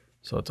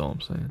 So that's all I'm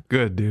saying.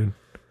 Good, dude.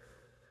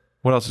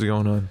 What else is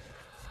going on?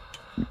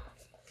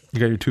 You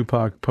got your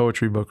Tupac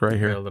poetry book right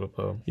here. Yeah, a little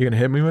poem. You going to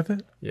hit me with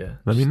it? Yeah.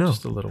 Let me know.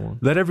 Just a little one.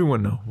 Let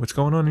everyone know what's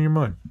going on in your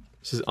mind.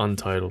 This is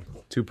untitled.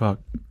 Tupac.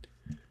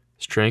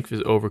 Strength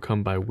is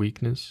overcome by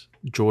weakness.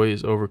 Joy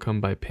is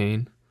overcome by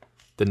pain.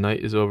 The night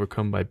is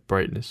overcome by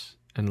brightness.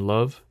 And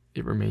love,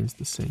 it remains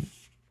the same.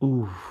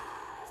 Ooh.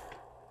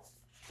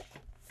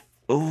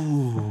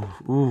 Ooh.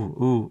 Ooh.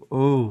 Ooh.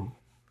 Ooh.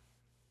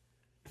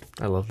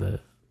 I love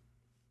that.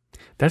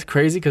 That's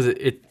crazy because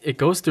it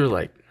goes through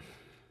like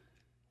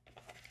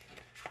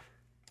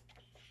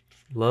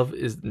love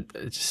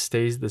it just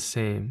stays the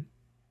same.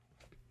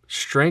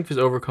 Strength is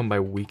overcome by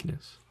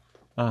weakness.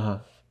 Uh-huh.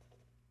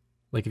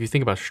 Like if you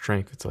think about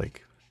strength, it's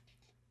like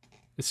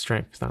it's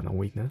strength, it's not no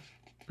weakness,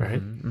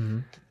 right? Mm-hmm, mm-hmm.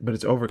 But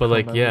it's overcome.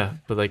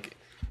 But like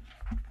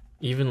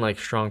even like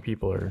strong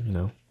people are,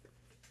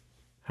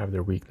 have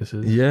their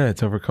weaknesses. Yeah,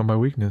 it's overcome by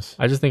weakness.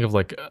 I just think of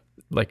like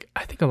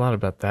I think a lot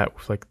about that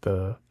with like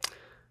the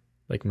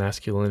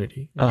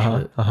masculinity.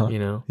 And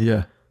shit,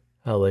 Yeah.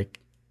 How like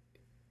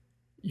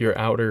your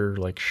outer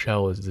like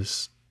shell is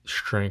this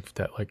strength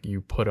that like you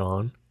put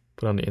on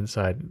the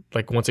inside.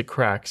 Like once it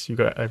cracks, you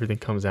got everything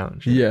comes out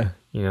and shit. Yeah.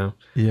 Yeah.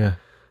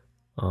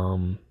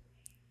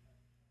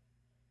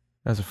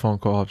 That's a phone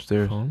call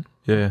upstairs. Phone?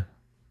 Yeah.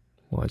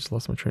 Well, I just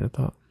lost my train of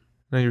thought.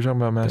 No, you're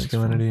talking about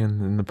masculinity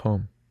in the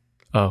poem.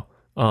 Oh,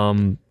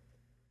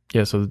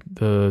 yeah. So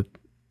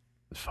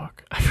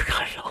fuck, I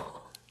forgot it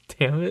all.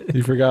 Damn it.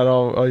 You forgot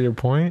all your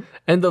point?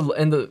 And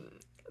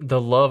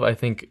the love, I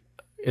think,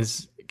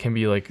 can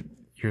be like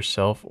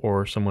yourself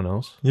or someone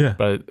else. Yeah.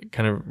 But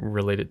kind of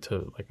related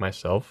to like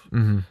myself.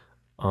 Mm-hmm.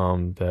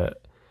 That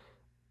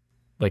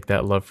like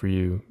that love for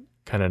you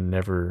kind of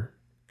never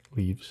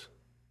leaves.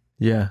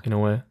 Yeah. In a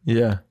way.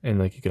 Yeah. And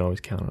like you can always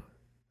count on it.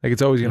 Like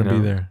it's always gonna be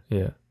there.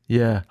 Yeah.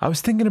 Yeah. I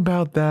was thinking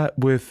about that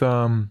with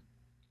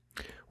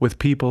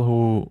people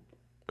who.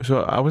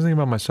 So I was thinking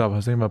about myself. I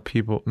was thinking about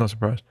people. No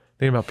surprise.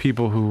 Thinking about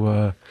people who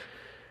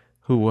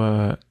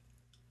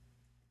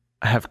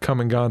have come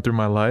and gone through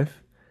my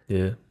life.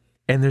 Yeah.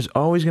 And there's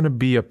always going to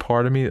be a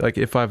part of me, like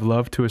if I've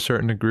loved to a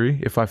certain degree,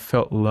 if I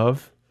felt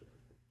love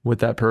with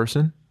that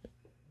person,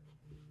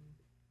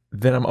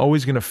 then I'm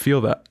always going to feel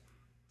that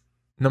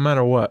no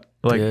matter what.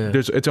 Like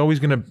it's always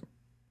going to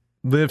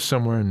live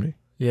somewhere in me.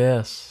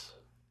 Yes.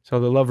 So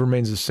the love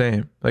remains the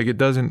same. Like it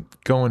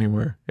doesn't go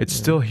anywhere. It's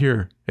still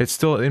here. It's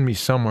still in me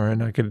somewhere.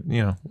 And I could,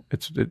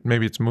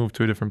 maybe it's moved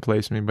to a different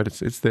place in me, but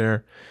it's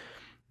there.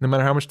 No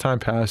matter how much time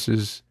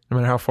passes, no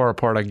matter how far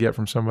apart I get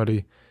from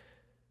somebody,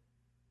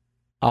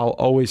 I'll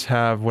always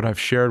have what I've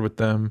shared with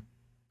them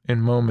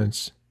in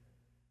moments.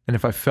 And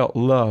if I felt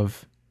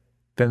love,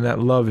 then that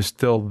love is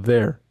still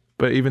there.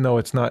 But even though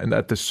it's not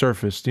at the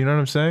surface, do you know what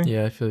I'm saying?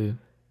 Yeah, I feel you.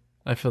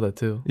 I feel that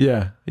too.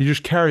 Yeah. You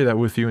just carry that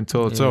with you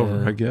until it's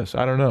over, I guess.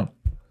 I don't know.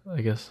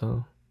 I guess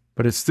so.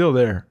 But it's still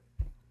there.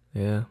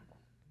 Yeah.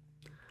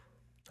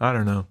 I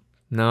don't know.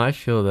 No, I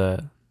feel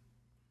that.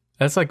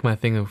 That's like my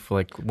thing of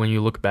like when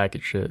you look back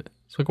at shit.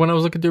 It's like when I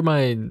was looking through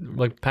my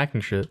like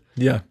packing shit.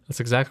 Yeah. That's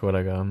exactly what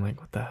I got. I'm like,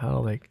 what the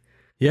hell? Like,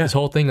 yeah, this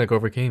whole thing like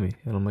overcame me,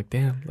 and I'm like,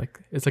 damn,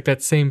 like it's like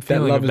that same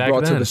feeling. That love is back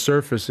brought then. to the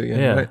surface again.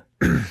 Yeah, right?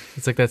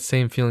 It's like that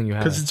same feeling you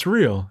had because it's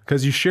real.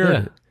 Because you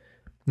shared it.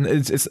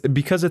 It's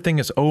because the thing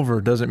is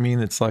over doesn't mean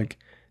it's like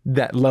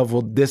that love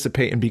will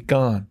dissipate and be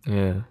gone.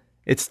 Yeah,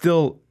 it's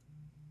still.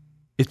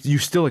 You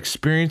still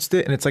experienced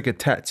it, and it's like a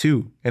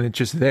tattoo, and it's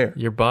just there.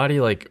 Your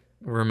body like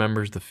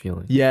remembers the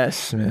feeling.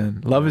 Yes,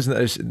 man. Love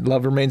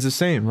remains the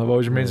same. Love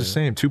always remains the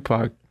same.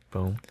 Tupac.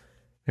 Boom.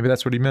 Maybe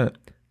that's what he meant.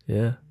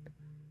 Yeah.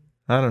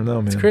 I don't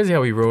know, man. It's crazy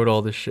how he wrote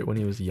all this shit when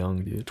he was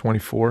young, dude.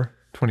 24,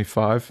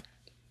 25,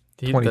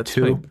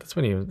 22. That's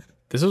when he was.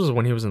 This was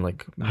when he was in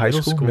like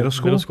middle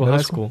school, high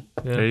school.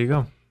 Yeah. There you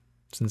go.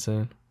 It's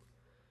insane.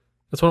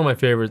 That's one of my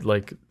favorite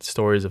like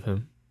stories of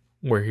him,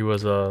 where he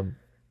was the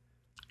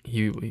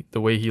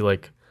way he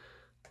like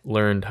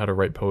learned how to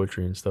write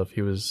poetry and stuff.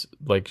 He was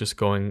like he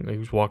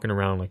was walking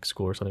around like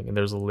school or something, and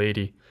there's a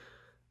lady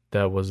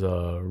that was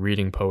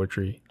reading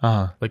poetry,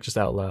 like just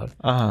out loud,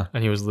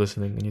 and he was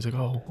listening, and he's like,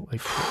 oh,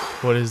 like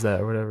what is that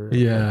or whatever.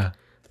 Yeah.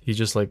 He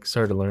just like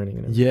started learning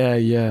and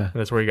everything. Yeah. And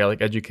that's where he got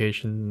like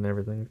education and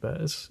everything.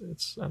 But it's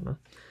I don't know,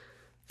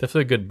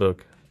 definitely a good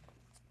book.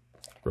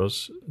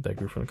 Rose that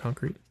grew from the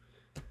concrete.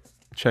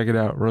 Check it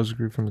out, Rose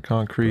grew from the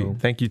concrete. Oh.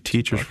 Thank you,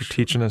 teachers, for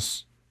teaching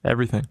us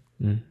everything.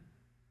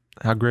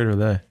 How great are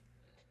they?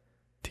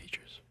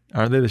 Teachers.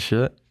 Are they the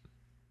shit?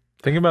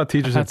 Think about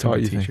teachers that taught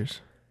you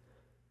things.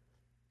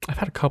 I've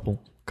had a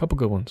couple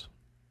good ones.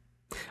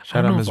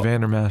 Shout out Ms.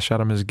 Vandermaas. Shout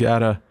out Ms.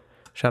 Gata.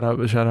 Shout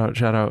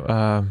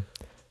out.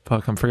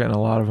 Fuck, I'm forgetting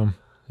a lot of them.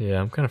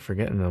 Yeah, I'm kind of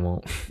forgetting them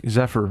all.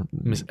 Zephyr.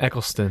 Miss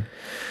Eccleston.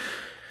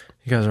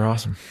 You guys are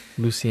awesome.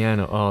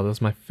 Luciano. Oh, that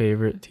was my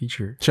favorite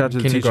teacher. Shout out to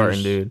the kindergarten,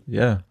 teachers. dude.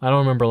 Yeah. I don't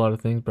remember a lot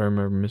of things, but I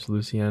remember Miss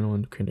Luciano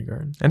in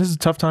kindergarten. And this is a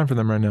tough time for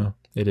them right now.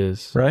 It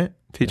is. Right?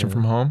 Teaching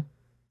from home.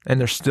 And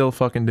they're still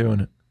fucking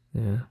doing it.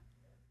 Yeah.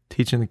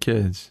 Teaching the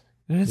kids.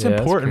 It's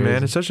important,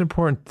 man. It's such an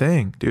important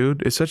thing,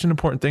 dude. It's such an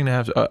important thing to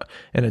have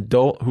an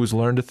adult who's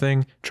learned a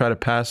thing try to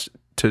pass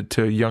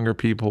to younger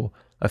people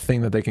a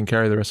thing that they can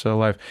carry the rest of their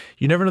life.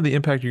 You never know the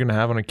impact you're going to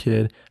have on a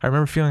kid. I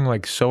remember feeling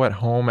like so at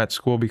home at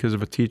school because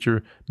of a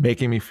teacher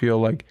making me feel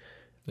like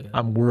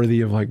I'm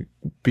worthy of like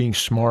being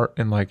smart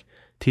and like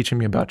teaching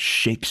me about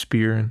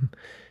Shakespeare and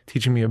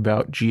teaching me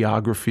about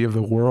geography of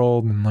the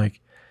world and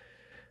like,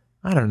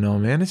 I don't know,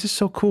 man. It's just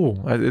so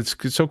cool. It's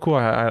so cool.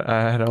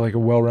 I had like a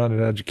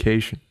well-rounded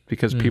education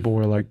because people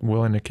were like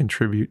willing to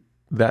contribute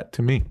that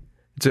to me.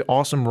 It's an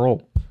awesome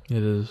role.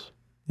 It is.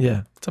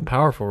 Yeah. It's a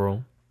powerful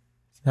role.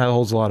 That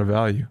holds a lot of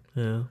value.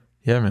 Yeah.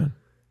 Yeah, man.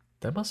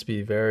 That must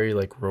be very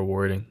like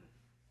rewarding.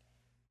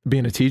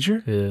 Being a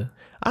teacher? Yeah.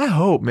 I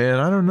hope, man.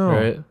 I don't know.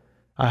 Right.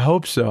 I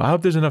hope so. I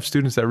hope there's enough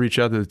students that reach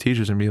out to the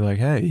teachers and be like,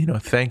 hey,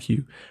 thank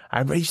you.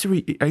 I used to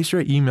write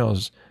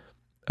emails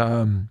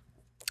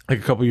like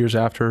a couple years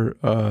after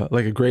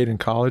like a grade in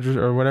college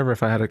or whatever,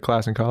 if I had a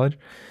class in college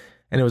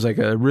and it was like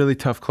a really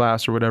tough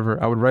class or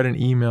whatever, I would write an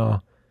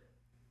email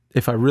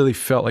if I really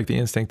felt like the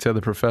instinct to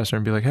the professor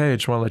and be like, hey, I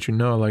just want to let you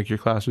know like your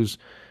class was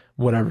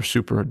whatever,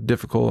 super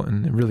difficult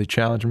and it really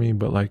challenged me,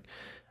 but like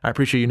I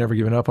appreciate you never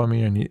giving up on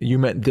me and you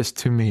meant this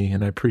to me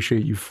and I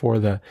appreciate you for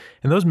that.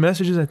 And those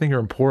messages I think are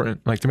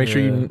important, like to make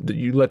sure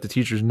you let the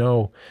teachers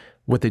know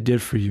what they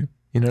did for you.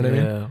 You know what I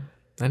mean?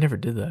 I never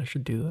did that. I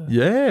should do that.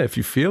 Yeah, if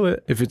you feel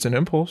it, if it's an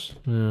impulse.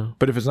 Yeah.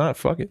 But if it's not,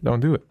 fuck it. Don't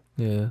do it.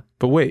 Yeah.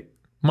 But wait,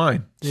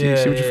 mine. See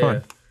what you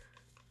find.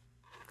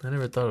 I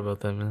never thought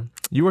about that, man.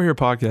 You Are Here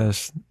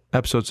podcast,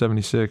 episode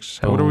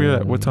 76. What are we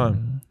at? What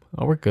time?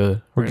 Oh, we're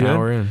good. We're good? An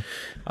hour in.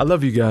 I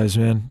love you guys,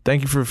 man.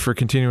 Thank you for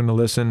continuing to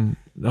listen.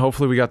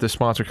 Hopefully we got this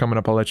sponsor coming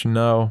up. I'll let you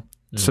know.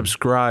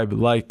 Subscribe,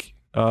 like.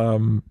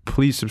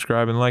 Please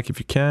subscribe and like if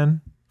you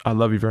can. I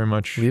love you very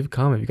much. Leave a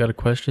comment. If you got a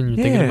question, you're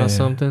thinking about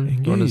something,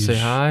 engage. you want to say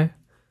hi,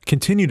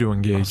 continue to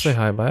engage. I'll say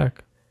hi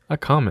back. I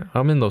comment.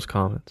 I'm in those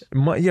comments.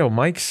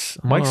 Mike's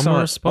I'm on. gonna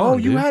respond, Oh,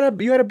 you dude. had a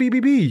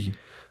BBB.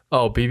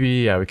 Oh,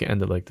 BB. Yeah, we can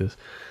end it like this.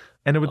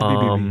 End it with the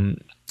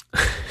BBB.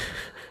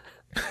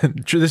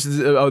 This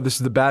is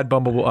the Bad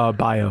Bumble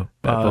bio.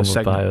 Bad Bumble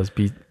segment. bios.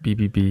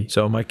 BBB.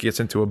 So Mike gets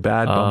into a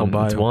Bad Bumble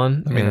bio. It's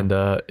one, and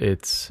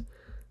it's.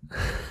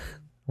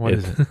 What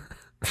is it?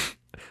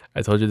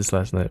 I told you this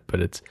last night,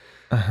 but it's.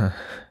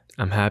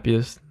 I'm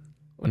happiest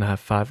when I have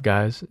 5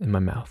 guys in my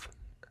mouth.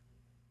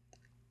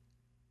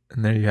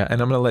 And there you go.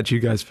 And I'm gonna let you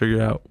guys figure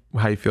out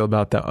how you feel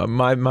about that.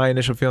 My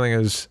initial feeling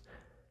is,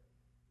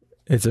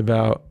 it's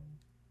about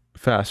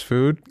fast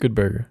food. Good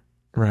burger.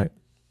 Right.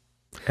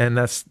 And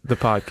that's the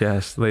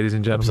podcast, ladies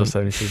and gentlemen. Episode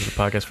 76 of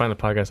the podcast. Find the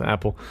podcast on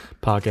Apple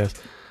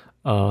Podcast,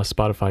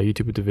 Spotify,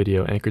 YouTube with the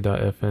video,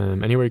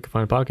 Anchor.fm, anywhere you can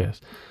find a podcast.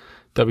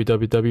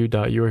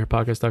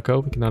 www.youareherepodcast.co.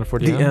 We cannot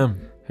afford you. DM.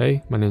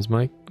 Hey, my name's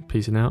Mike.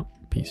 Peace and out.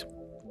 Peace.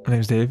 My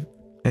name's Dave.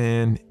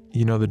 And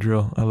you know the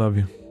drill. I love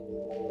you.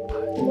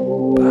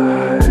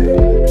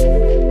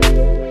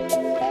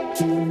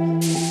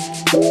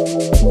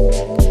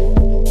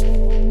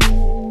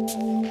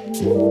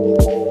 Bye.